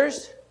having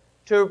elders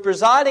to a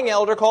presiding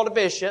elder called a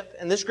bishop,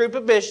 and this group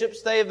of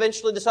bishops, they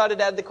eventually decided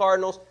to add the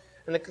cardinals,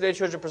 and they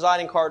chose a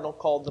presiding cardinal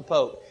called the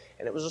Pope.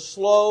 And it was a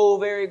slow,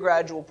 very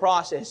gradual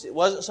process. It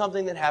wasn't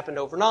something that happened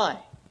overnight.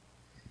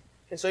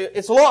 And so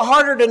it's a lot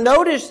harder to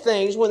notice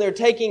things when they're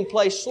taking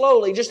place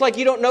slowly. Just like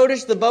you don't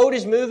notice the boat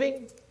is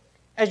moving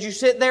as you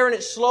sit there and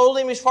it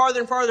slowly moves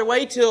farther and farther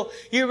away till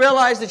you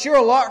realize that you're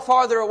a lot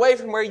farther away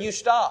from where you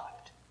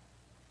stopped.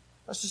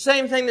 That's the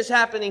same thing that's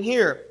happening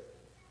here.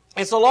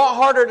 It's a lot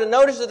harder to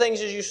notice the things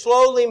as you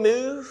slowly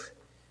move.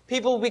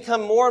 People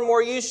become more and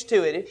more used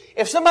to it.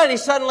 If somebody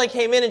suddenly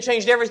came in and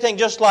changed everything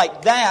just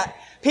like that,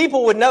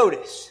 people would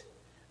notice.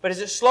 But as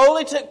it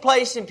slowly took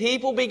place and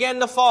people began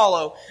to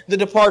follow, the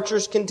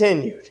departures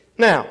continued.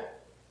 Now,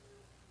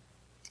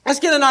 Let's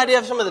get an idea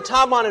of some of the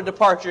timeline of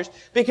departures,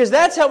 because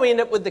that's how we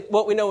end up with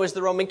what we know as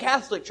the Roman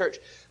Catholic Church.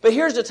 But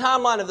here's the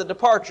timeline of the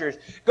departures.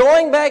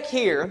 Going back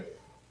here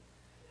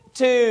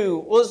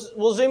to,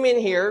 we'll zoom in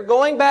here.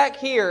 Going back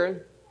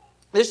here,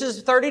 this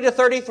is 30 to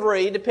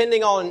 33,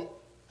 depending on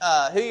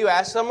who you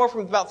ask. Somewhere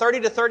from about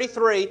 30 to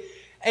 33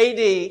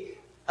 A.D.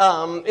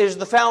 Is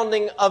the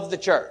founding of the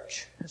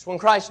church. It's when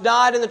Christ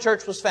died and the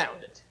church was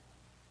founded.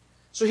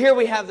 So here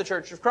we have the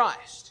Church of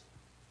Christ.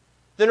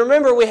 Then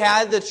remember,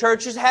 the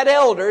churches had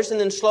elders, and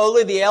then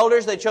slowly the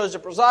elders, they chose a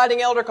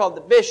presiding elder called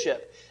the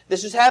bishop.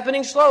 This is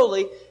happening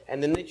slowly,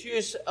 and then they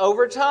choose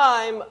over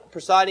time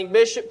presiding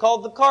bishop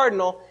called the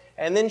cardinal,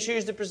 and then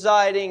choose the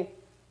presiding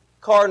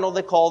cardinal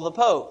they call the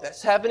pope.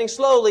 That's happening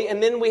slowly,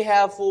 and then we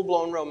have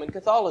full-blown Roman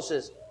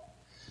Catholicism.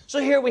 So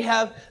here we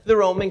have the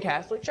Roman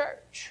Catholic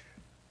Church.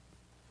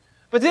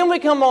 But then we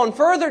come on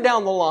further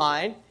down the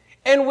line,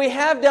 and we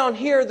have down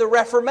here the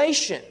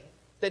Reformation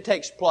that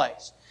takes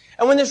place.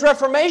 And when this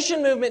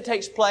Reformation movement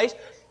takes place,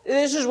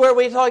 this is where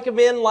we talk of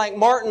men like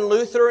Martin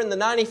Luther and the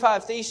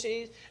 95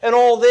 Theses and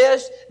all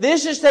this.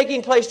 This is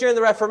taking place during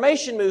the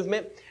Reformation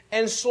movement,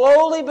 and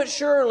slowly but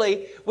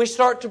surely we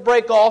start to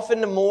break off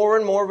into more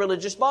and more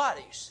religious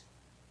bodies.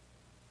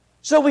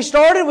 So we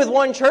started with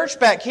one church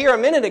back here a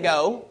minute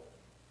ago,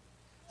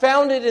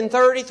 founded in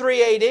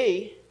 33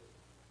 A.D.,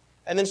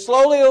 and then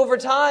slowly over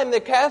time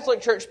the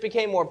Catholic Church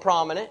became more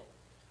prominent.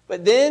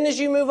 But then as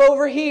you move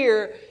over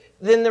here,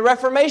 then the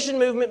Reformation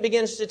movement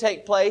begins to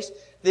take place.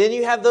 Then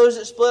you have those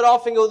that split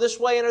off and go this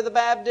way and are the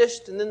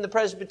Baptists, and then the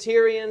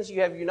Presbyterians.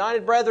 You have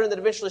United Brethren that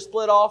eventually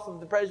split off of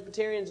the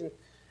Presbyterians and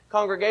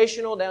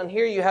Congregational. Down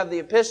here you have the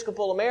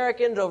Episcopal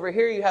Americans. Over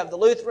here you have the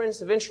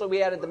Lutherans. Eventually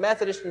we added the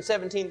Methodists in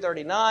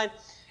 1739.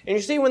 And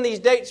you see when these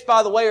dates,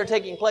 by the way, are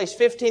taking place,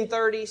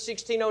 1530,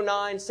 1609,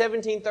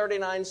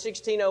 1739,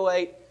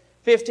 1608,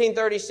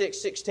 1536,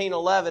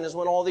 1611 is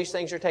when all these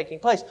things are taking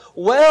place.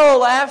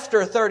 Well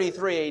after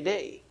 33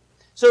 A.D.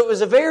 So it was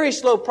a very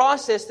slow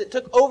process that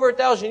took over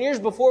 1,000 years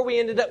before we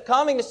ended up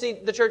coming to see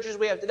the churches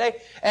we have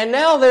today. And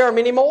now there are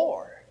many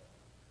more.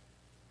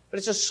 But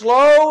it's a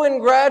slow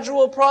and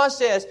gradual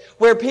process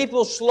where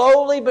people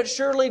slowly but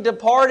surely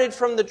departed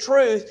from the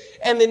truth.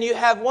 And then you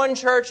have one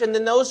church, and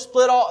then those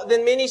split off,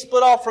 then many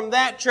split off from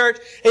that church,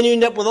 and you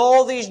end up with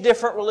all these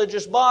different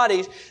religious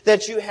bodies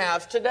that you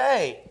have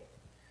today.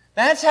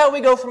 That's how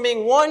we go from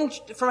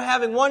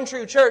having one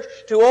true church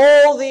to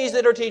all these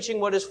that are teaching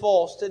what is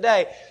false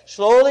today.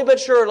 Slowly but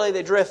surely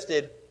they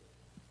drifted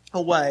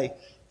away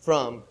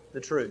from the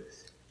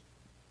truth.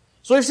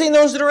 So we've seen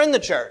those that are in the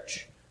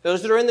church.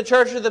 Those that are in the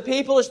church are the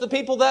people. It's the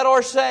people that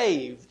are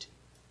saved.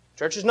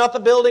 Church is not the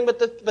building,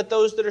 but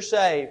those that are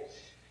saved.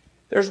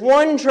 There's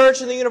one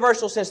church in the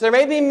universal sense. There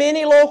may be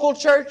many local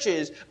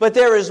churches, but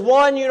there is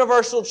one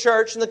universal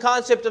church, and the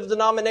concept of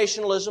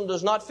denominationalism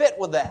does not fit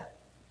with that.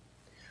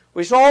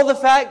 We saw the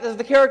fact of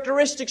the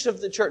characteristics of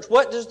the church.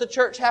 What does the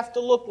church have to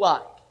look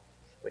like?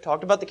 We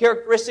talked about the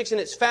characteristics and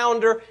its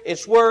founder,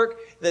 its work,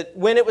 that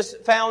when it was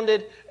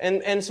founded,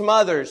 and some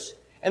others.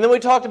 And then we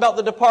talked about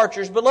the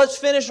departures. But let's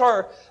finish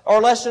our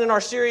lesson in our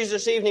series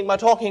this evening by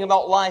talking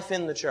about life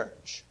in the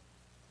church.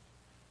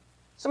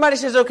 Somebody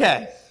says,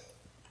 okay,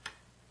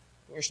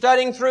 you're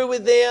studying through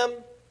with them.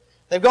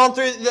 They've gone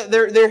through,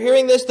 they're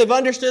hearing this, they've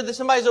understood that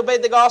somebody's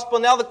obeyed the gospel.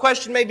 Now the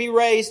question may be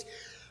raised,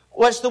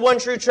 what's the one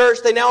true church?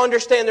 They now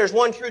understand there's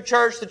one true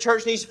church. The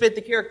church needs to fit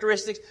the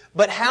characteristics.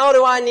 But how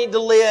do I need to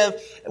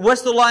live?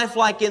 What's the life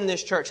like in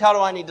this church? How do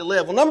I need to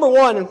live? Well, number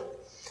one,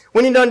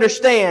 we need to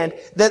understand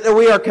that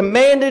we are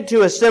commanded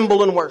to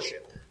assemble and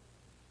worship.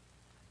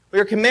 We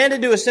are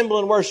commanded to assemble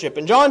and worship.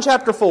 In John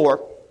chapter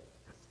 4,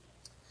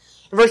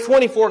 in verse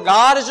 24,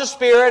 God is a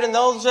spirit, and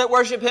those that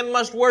worship Him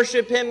must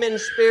worship Him in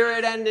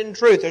spirit and in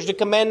truth. There's the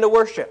command to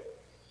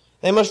worship.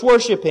 They must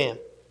worship Him.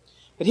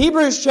 But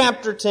Hebrews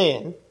chapter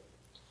 10,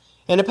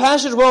 and a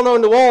passage well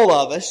known to all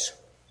of us,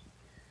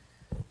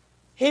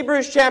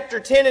 Hebrews chapter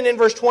 10 and in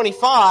verse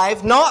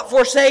 25, not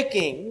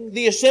forsaking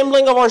the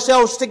assembling of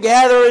ourselves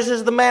together as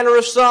is the manner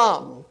of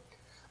some,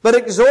 but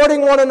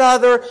exhorting one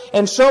another,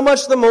 and so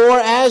much the more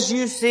as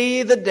you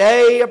see the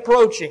day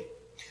approaching.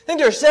 I think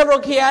there are several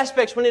key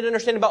aspects we need to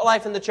understand about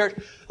life in the church.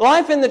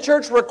 Life in the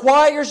church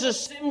requires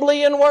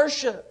assembly and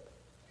worship.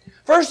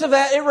 First of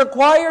that, it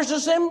requires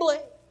assembly.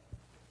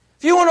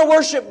 If you want to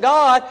worship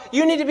God,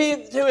 you need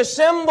to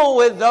assemble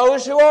with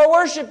those who are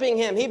worshiping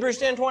Him. Hebrews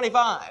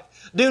 10:25.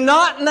 Do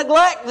not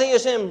neglect the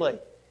assembly.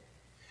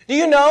 Do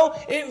you know,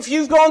 if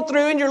you've gone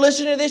through and you're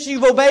listening to this,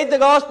 you've obeyed the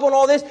gospel and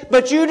all this,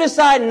 but you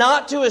decide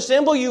not to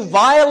assemble, you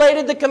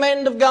violated the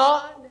command of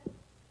God?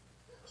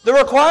 The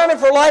requirement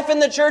for life in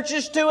the church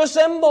is to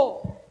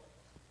assemble.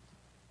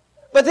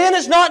 But then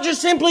it's not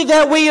just simply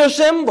that we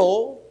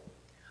assemble,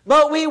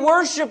 but we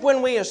worship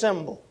when we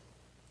assemble.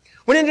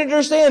 We need to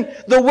understand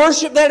the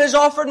worship that is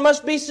offered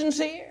must be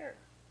sincere.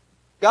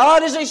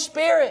 God is a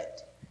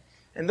spirit.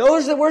 And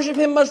those that worship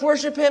Him must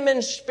worship Him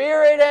in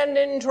spirit and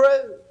in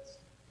truth.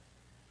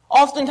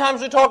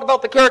 Oftentimes we talk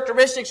about the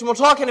characteristics, and we'll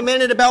talk in a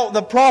minute about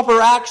the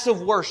proper acts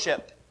of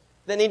worship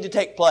that need to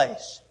take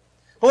place.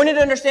 But we need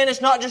to understand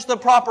it's not just the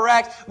proper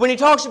act. When he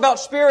talks about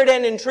spirit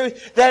and in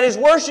truth, that is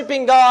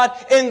worshiping God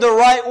in the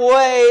right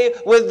way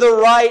with the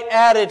right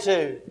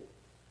attitude.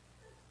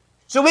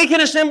 So we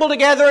can assemble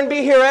together and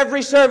be here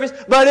every service,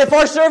 but if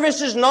our service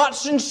is not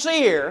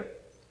sincere,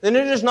 then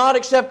it is not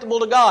acceptable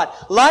to God.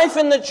 Life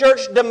in the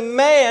church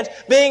demands,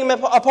 being a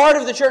part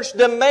of the church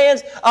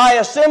demands, I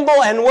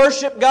assemble and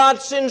worship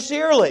God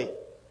sincerely.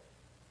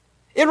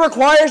 It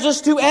requires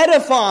us to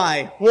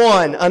edify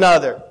one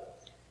another.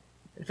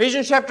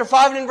 Ephesians chapter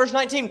 5 and in verse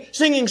 19,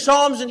 singing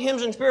psalms and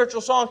hymns and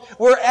spiritual songs,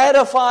 we're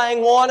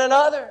edifying one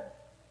another.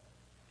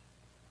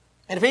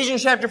 In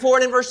Ephesians chapter 4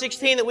 and in verse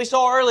 16 that we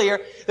saw earlier,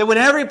 that when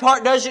every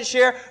part does its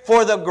share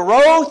for the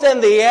growth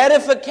and the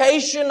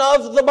edification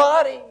of the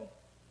body.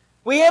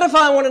 We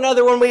edify one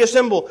another when we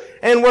assemble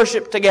and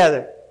worship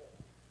together.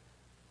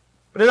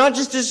 But it's not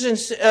just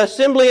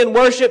assembly and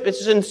worship,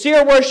 it's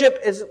sincere worship,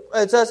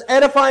 it's us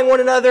edifying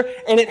one another,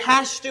 and it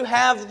has to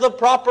have the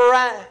proper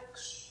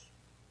acts.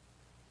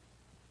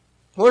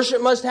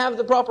 Worship must have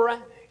the proper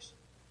acts.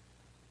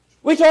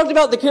 We talked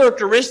about the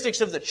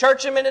characteristics of the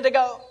church a minute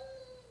ago.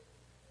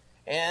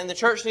 And the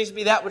church needs to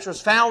be that which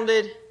was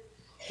founded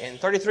in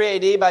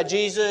 33 AD by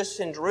Jesus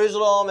in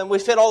Jerusalem, and we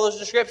fit all those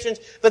descriptions.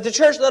 But the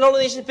church not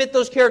only needs to fit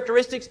those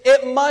characteristics,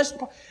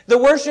 the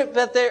worship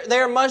that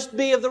there must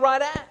be of the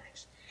right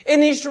acts. It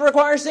needs to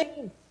require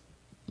singing.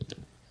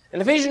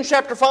 In Ephesians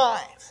chapter 5,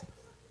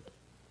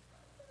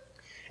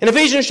 in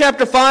Ephesians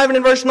chapter 5 and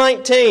in verse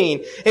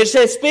 19, it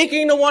says,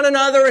 speaking to one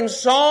another in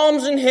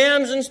psalms and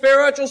hymns and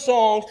spiritual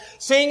songs,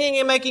 singing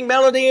and making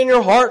melody in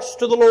your hearts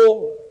to the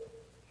Lord.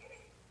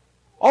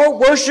 Our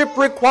worship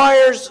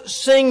requires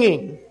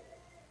singing.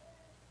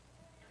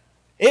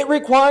 It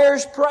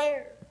requires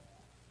prayer.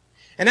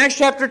 In Acts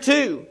chapter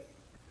 2,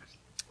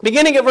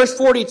 beginning at verse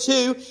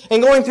 42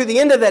 and going through the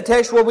end of that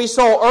text where we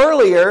saw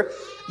earlier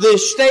the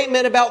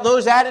statement about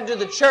those added to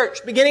the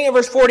church, beginning at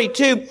verse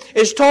 42,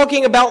 is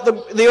talking about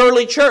the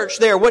early church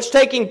there, what's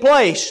taking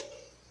place.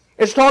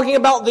 It's talking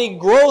about the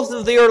growth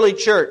of the early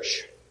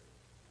church.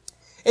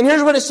 And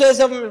here's what it says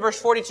of them in verse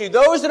 42.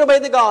 Those that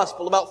obeyed the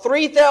gospel, about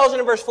 3,000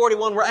 in verse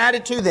 41, were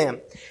added to them.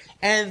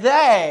 And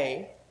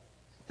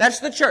that's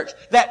the church.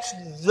 That's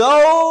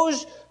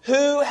those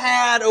who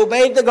had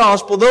obeyed the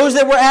gospel, those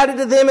that were added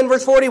to them in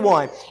verse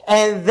 41.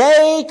 And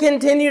they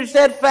continued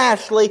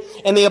steadfastly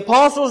in the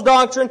apostles'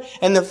 doctrine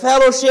and the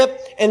fellowship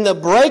and the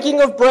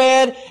breaking of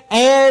bread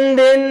and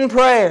in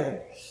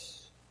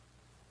prayers.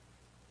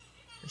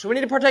 So we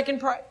need to partake in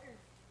prayer.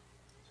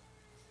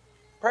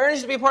 Prayer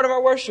needs to be a part of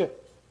our worship.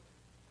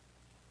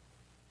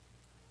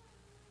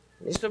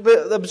 It needs to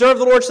observe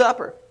the Lord's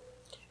Supper.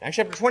 Acts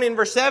chapter 20 and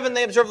verse 7,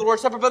 they observe the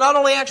Lord's Supper, but not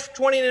only Acts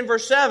 20 and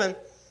verse 7,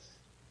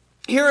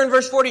 here in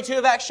verse 42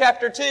 of Acts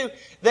chapter 2,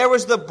 there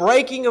was the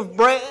breaking of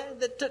bread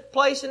that took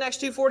place in Acts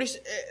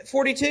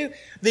 2:42.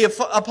 The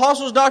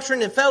apostles'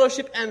 doctrine and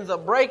fellowship and the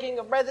breaking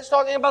of bread. That's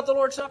talking about the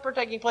Lord's Supper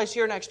taking place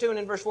here in Acts 2 and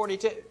in verse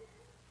 42.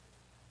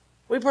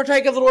 We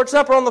partake of the Lord's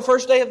Supper on the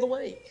first day of the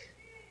week.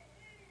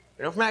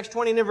 You know, from Acts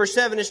 20 and in verse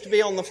 7 is to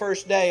be on the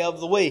first day of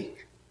the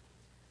week.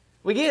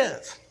 We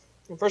give.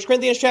 In 1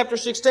 Corinthians chapter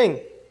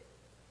 16.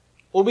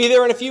 We'll be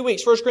there in a few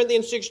weeks. 1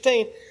 Corinthians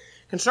 16.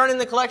 Concerning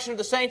the collection of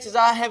the saints, as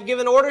I have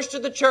given orders to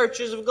the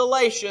churches of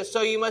Galatia,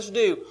 so you must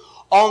do.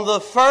 On the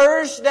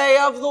first day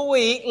of the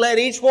week, let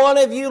each one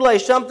of you lay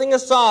something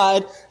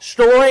aside,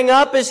 storing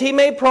up as he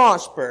may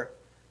prosper,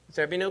 if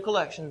there be no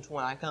collections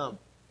when I come.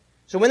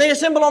 So when they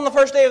assemble on the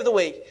first day of the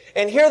week,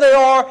 and here they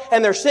are,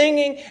 and they're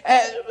singing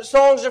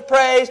songs of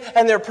praise,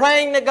 and they're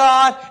praying to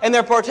God, and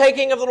they're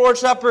partaking of the Lord's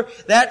Supper,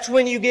 that's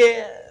when you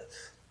give.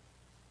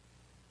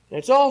 And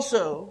it's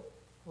also,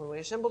 when we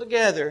assemble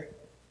together,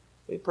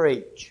 we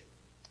preach.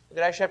 Look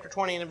at Acts chapter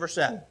 20 and verse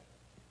 7.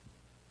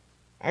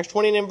 Acts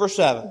 20 and verse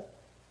 7.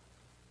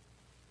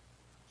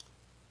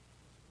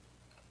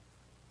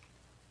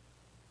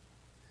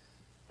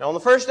 Now on the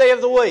first day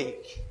of the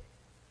week,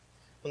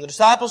 when the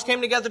disciples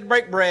came together to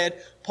break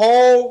bread,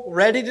 Paul,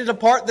 ready to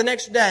depart the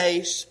next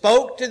day,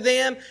 spoke to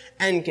them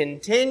and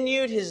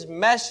continued his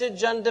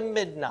message unto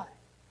midnight.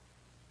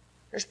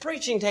 There's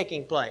preaching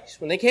taking place.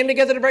 When they came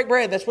together to break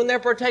bread, that's when they're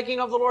partaking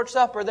of the Lord's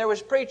Supper. There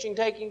was preaching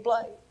taking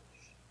place.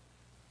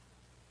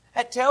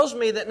 That tells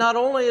me that not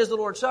only is the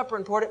Lord's Supper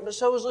important, but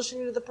so is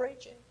listening to the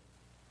preaching.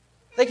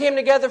 They came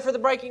together for the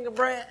breaking of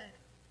bread.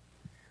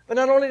 But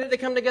not only did they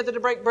come together to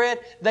break bread,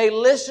 they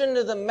listened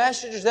to the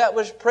message that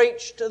was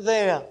preached to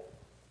them.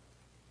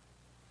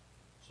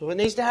 So it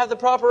needs to have the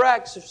proper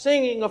acts of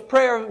singing, of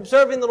prayer, of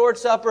observing the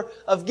Lord's Supper,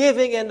 of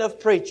giving, and of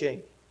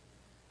preaching.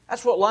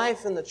 That's what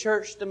life in the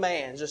church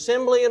demands.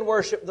 Assembly and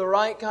worship, the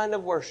right kind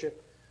of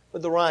worship,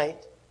 with the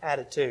right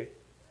attitude.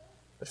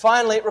 But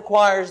finally, it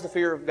requires the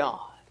fear of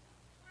God.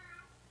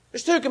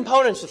 There's two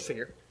components of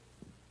fear.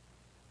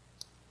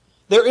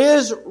 There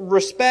is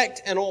respect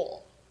and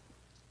awe.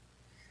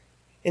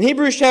 In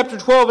Hebrews chapter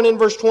 12 and in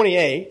verse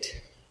 28,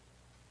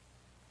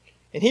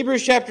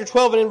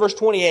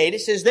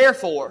 it says,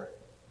 therefore,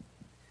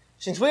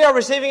 since we are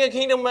receiving a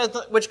kingdom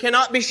which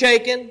cannot be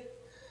shaken,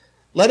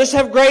 Let us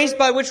have grace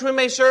by which we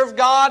may serve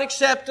God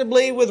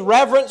acceptably with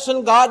reverence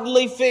and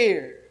godly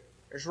fear.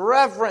 There's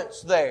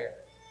reverence there.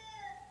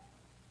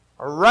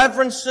 Or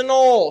reverence and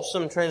awe,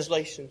 some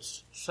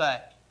translations say.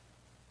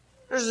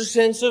 There's a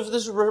sense of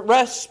this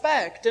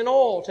respect and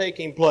awe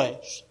taking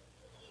place.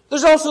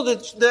 There's also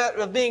the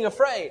of being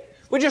afraid.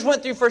 We just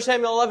went through 1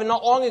 Samuel 11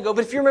 not long ago,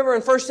 but if you remember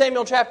in 1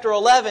 Samuel chapter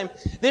 11,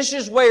 this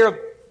is where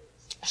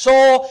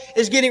Saul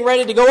is getting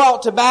ready to go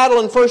out to battle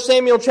in 1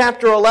 Samuel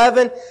chapter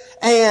 11.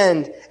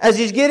 And as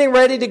he's getting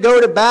ready to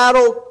go to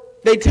battle,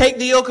 they take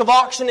the yoke of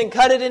oxen and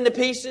cut it into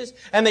pieces.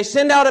 And they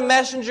send out a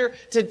messenger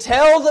to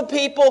tell the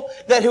people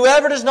that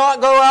whoever does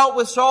not go out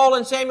with Saul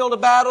and Samuel to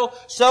battle,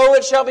 so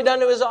it shall be done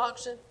to his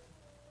oxen.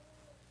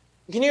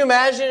 Can you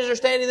imagine as they're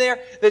standing there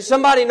that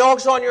somebody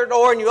knocks on your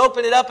door and you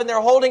open it up and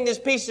they're holding this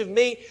piece of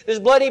meat, this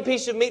bloody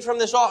piece of meat from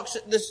this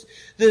oxen,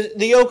 the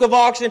yoke of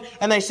oxen,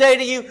 and they say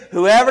to you,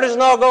 whoever does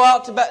not go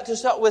out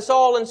with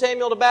Saul and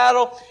Samuel to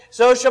battle,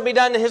 so shall be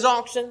done to his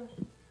oxen?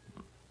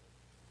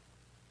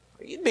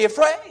 You'd be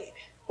afraid.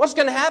 What's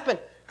going to happen?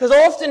 Because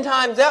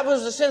oftentimes that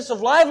was a sense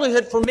of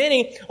livelihood for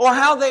many, or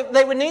how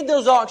they would need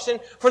those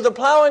oxen for the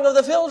plowing of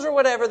the fields or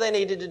whatever they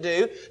needed to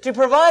do to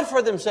provide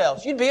for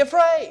themselves. You'd be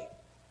afraid.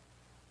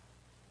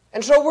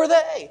 And so were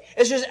they.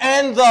 It says,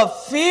 and the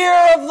fear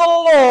of the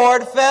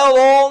Lord fell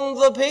on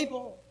the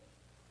people.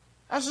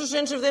 That's the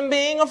sense of them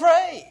being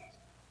afraid.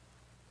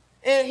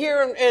 And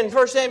here in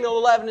 1 Samuel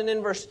 11 and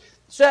in verse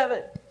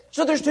 7.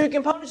 So there's two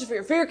components of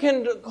fear. Fear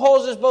can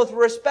cause us both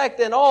respect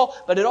and awe,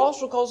 but it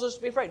also causes us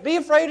to be afraid. Be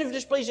afraid of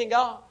displeasing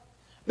God.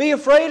 Be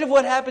afraid of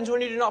what happens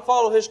when you do not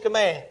follow His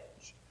commands.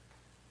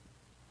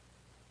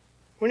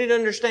 We need to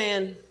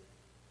understand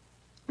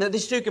that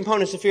these two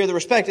components of fear, the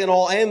respect and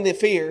awe and the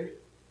fear,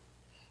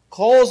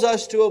 calls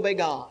us to obey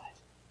God.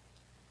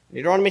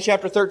 Deuteronomy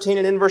chapter 13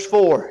 and in verse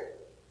 4.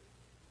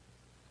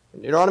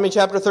 Deuteronomy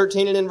chapter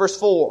 13 and in verse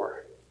 4.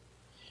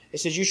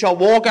 It says, you shall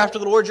walk after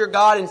the Lord your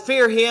God and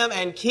fear Him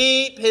and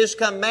keep His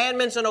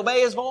commandments and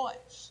obey His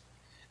voice.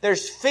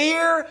 There's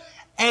fear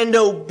and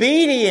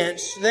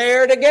obedience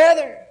there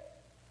together.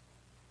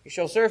 You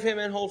shall serve Him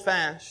and hold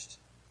fast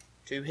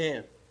to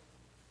Him.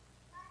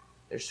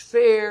 There's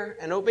fear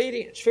and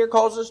obedience. Fear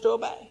calls us to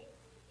obey.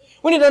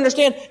 We need to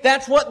understand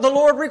that's what the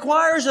Lord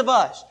requires of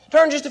us.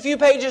 Turn just a few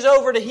pages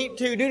over to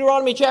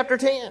Deuteronomy chapter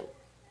 10.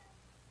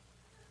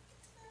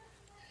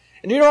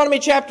 In Deuteronomy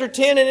chapter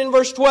 10 and in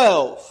verse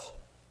 12.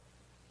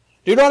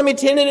 Deuteronomy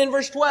 10 and in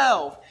verse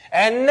 12.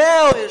 And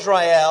now,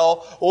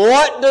 Israel,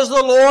 what does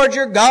the Lord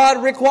your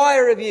God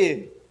require of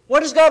you?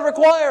 What does God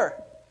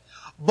require?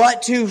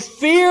 But to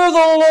fear the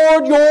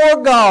Lord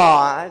your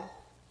God,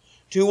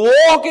 to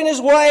walk in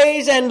His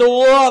ways and to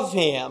love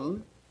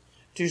Him,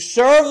 to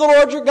serve the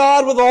Lord your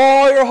God with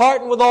all your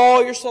heart and with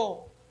all your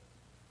soul.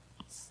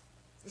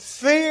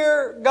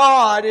 Fear of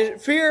God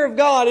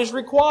is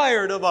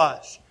required of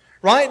us.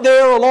 Right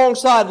there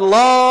alongside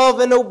love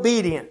and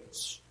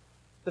obedience.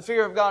 The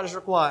fear of God is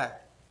required.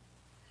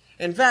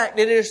 In fact,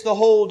 it is the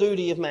whole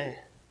duty of man.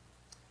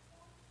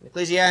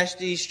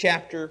 Ecclesiastes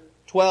chapter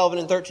 12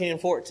 and in 13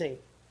 and 14.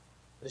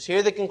 Let's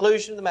hear the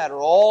conclusion of the matter.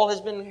 All has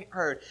been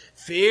heard.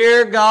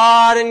 Fear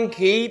God and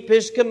keep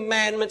His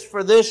commandments,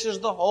 for this is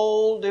the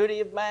whole duty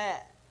of man.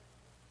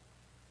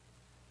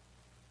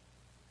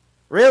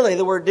 Really,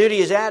 the word duty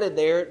is added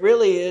there. It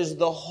really is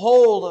the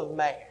whole of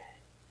man.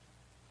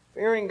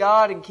 Fearing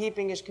God and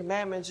keeping His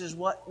commandments is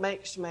what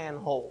makes man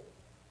whole.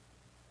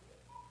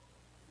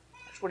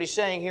 That's what he's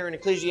saying here in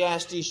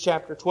Ecclesiastes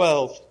chapter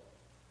 12,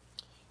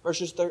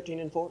 verses 13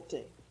 and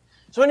 14.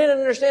 So we need to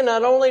understand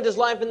not only does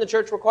life in the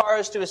church require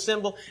us to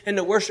assemble and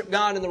to worship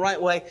God in the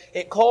right way,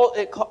 it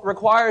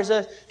requires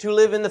us to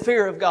live in the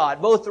fear of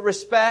God, both the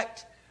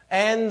respect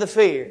and the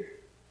fear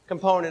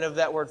component of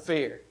that word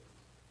fear.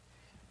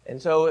 And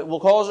so it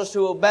will cause us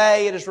to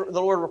obey. It is the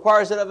Lord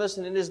requires it of us,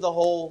 and it is the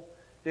whole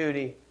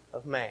duty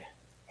of man.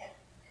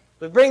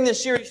 We bring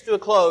this series to a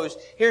close.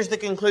 Here's the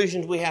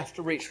conclusions we have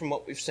to reach from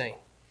what we've seen.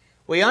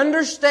 We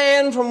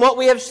understand from what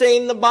we have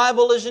seen the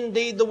Bible is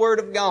indeed the Word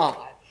of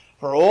God.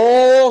 For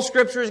all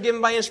Scripture is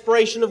given by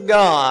inspiration of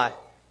God.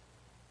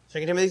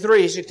 2 Timothy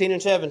 3, 16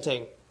 and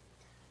 17.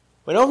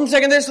 We know from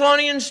 2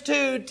 Thessalonians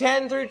 2,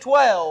 10 through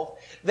 12,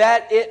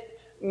 that it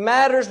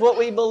matters what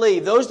we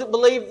believe. Those that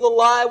believe the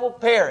lie will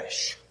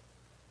perish.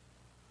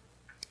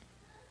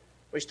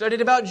 We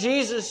studied about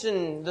Jesus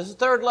in the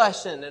third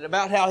lesson, and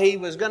about how He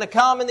was going to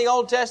come in the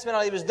Old Testament,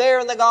 how He was there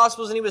in the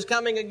Gospels, and He was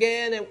coming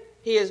again, and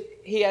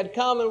He had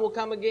come and will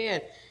come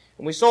again.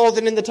 And we saw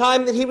that in the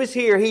time that He was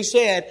here, He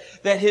said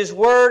that His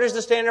Word is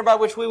the standard by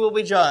which we will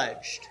be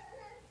judged.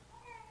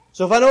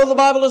 So if I know the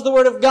Bible is the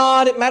Word of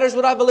God, it matters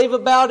what I believe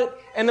about it,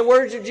 and the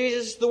words of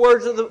Jesus, the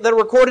words that are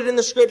recorded in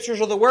the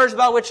Scriptures, are the words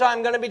by which I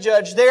am going to be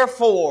judged.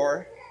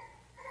 Therefore,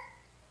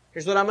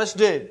 here's what I must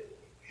do.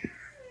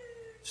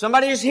 If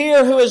somebody is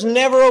here who has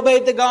never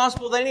obeyed the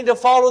gospel, they need to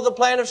follow the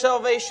plan of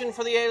salvation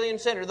for the alien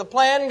sinner. The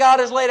plan God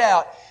has laid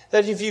out,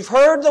 that if you've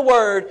heard the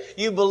Word,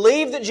 you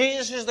believe that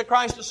Jesus is the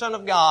Christ, the Son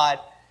of God,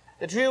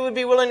 that you would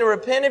be willing to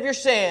repent of your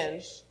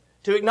sins,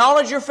 to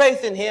acknowledge your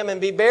faith in Him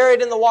and be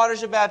buried in the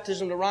waters of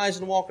baptism to rise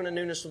and walk in a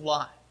newness of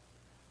life.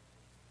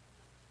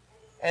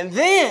 And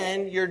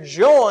then you're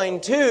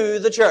joined to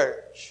the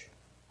church.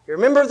 You're a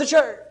member of the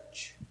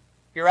church.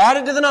 You're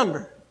added to the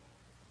number.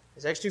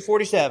 It's Acts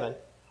 2:47.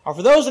 Or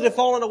for those that have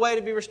fallen away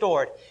to be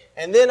restored.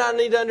 And then I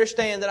need to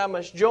understand that I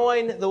must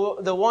join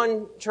the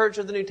one church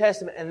of the New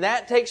Testament. And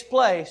that takes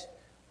place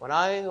when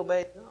I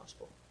obey the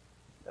gospel.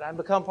 That I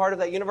become part of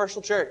that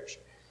universal church.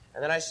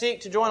 And then I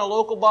seek to join a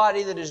local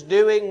body that is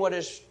doing what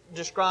is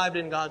described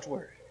in God's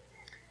Word.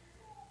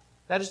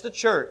 That is the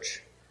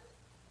church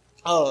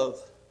of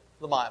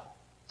the Bible.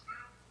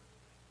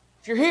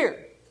 If you're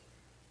here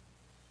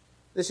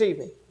this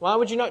evening, why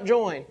would you not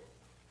join?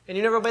 And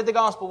you never obeyed the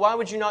gospel, why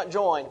would you not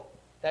join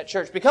that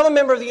church? Become a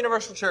member of the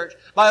universal church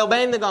by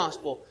obeying the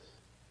gospel.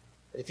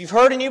 If you've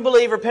heard and you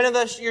believe, repent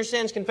of your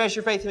sins, confess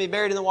your faith, and be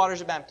buried in the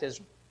waters of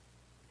baptism.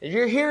 If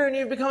you're here and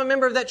you've become a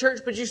member of that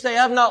church, but you say,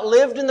 I've not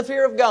lived in the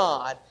fear of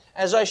God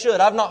as I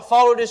should, I've not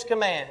followed His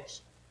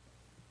commands,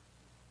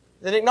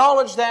 then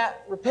acknowledge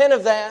that, repent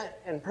of that,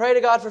 and pray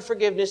to God for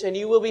forgiveness, and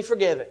you will be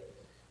forgiven.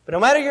 But no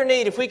matter your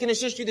need, if we can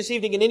assist you this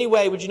evening in any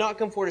way, would you not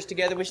come forward as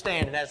together we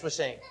stand and as we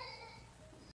sing?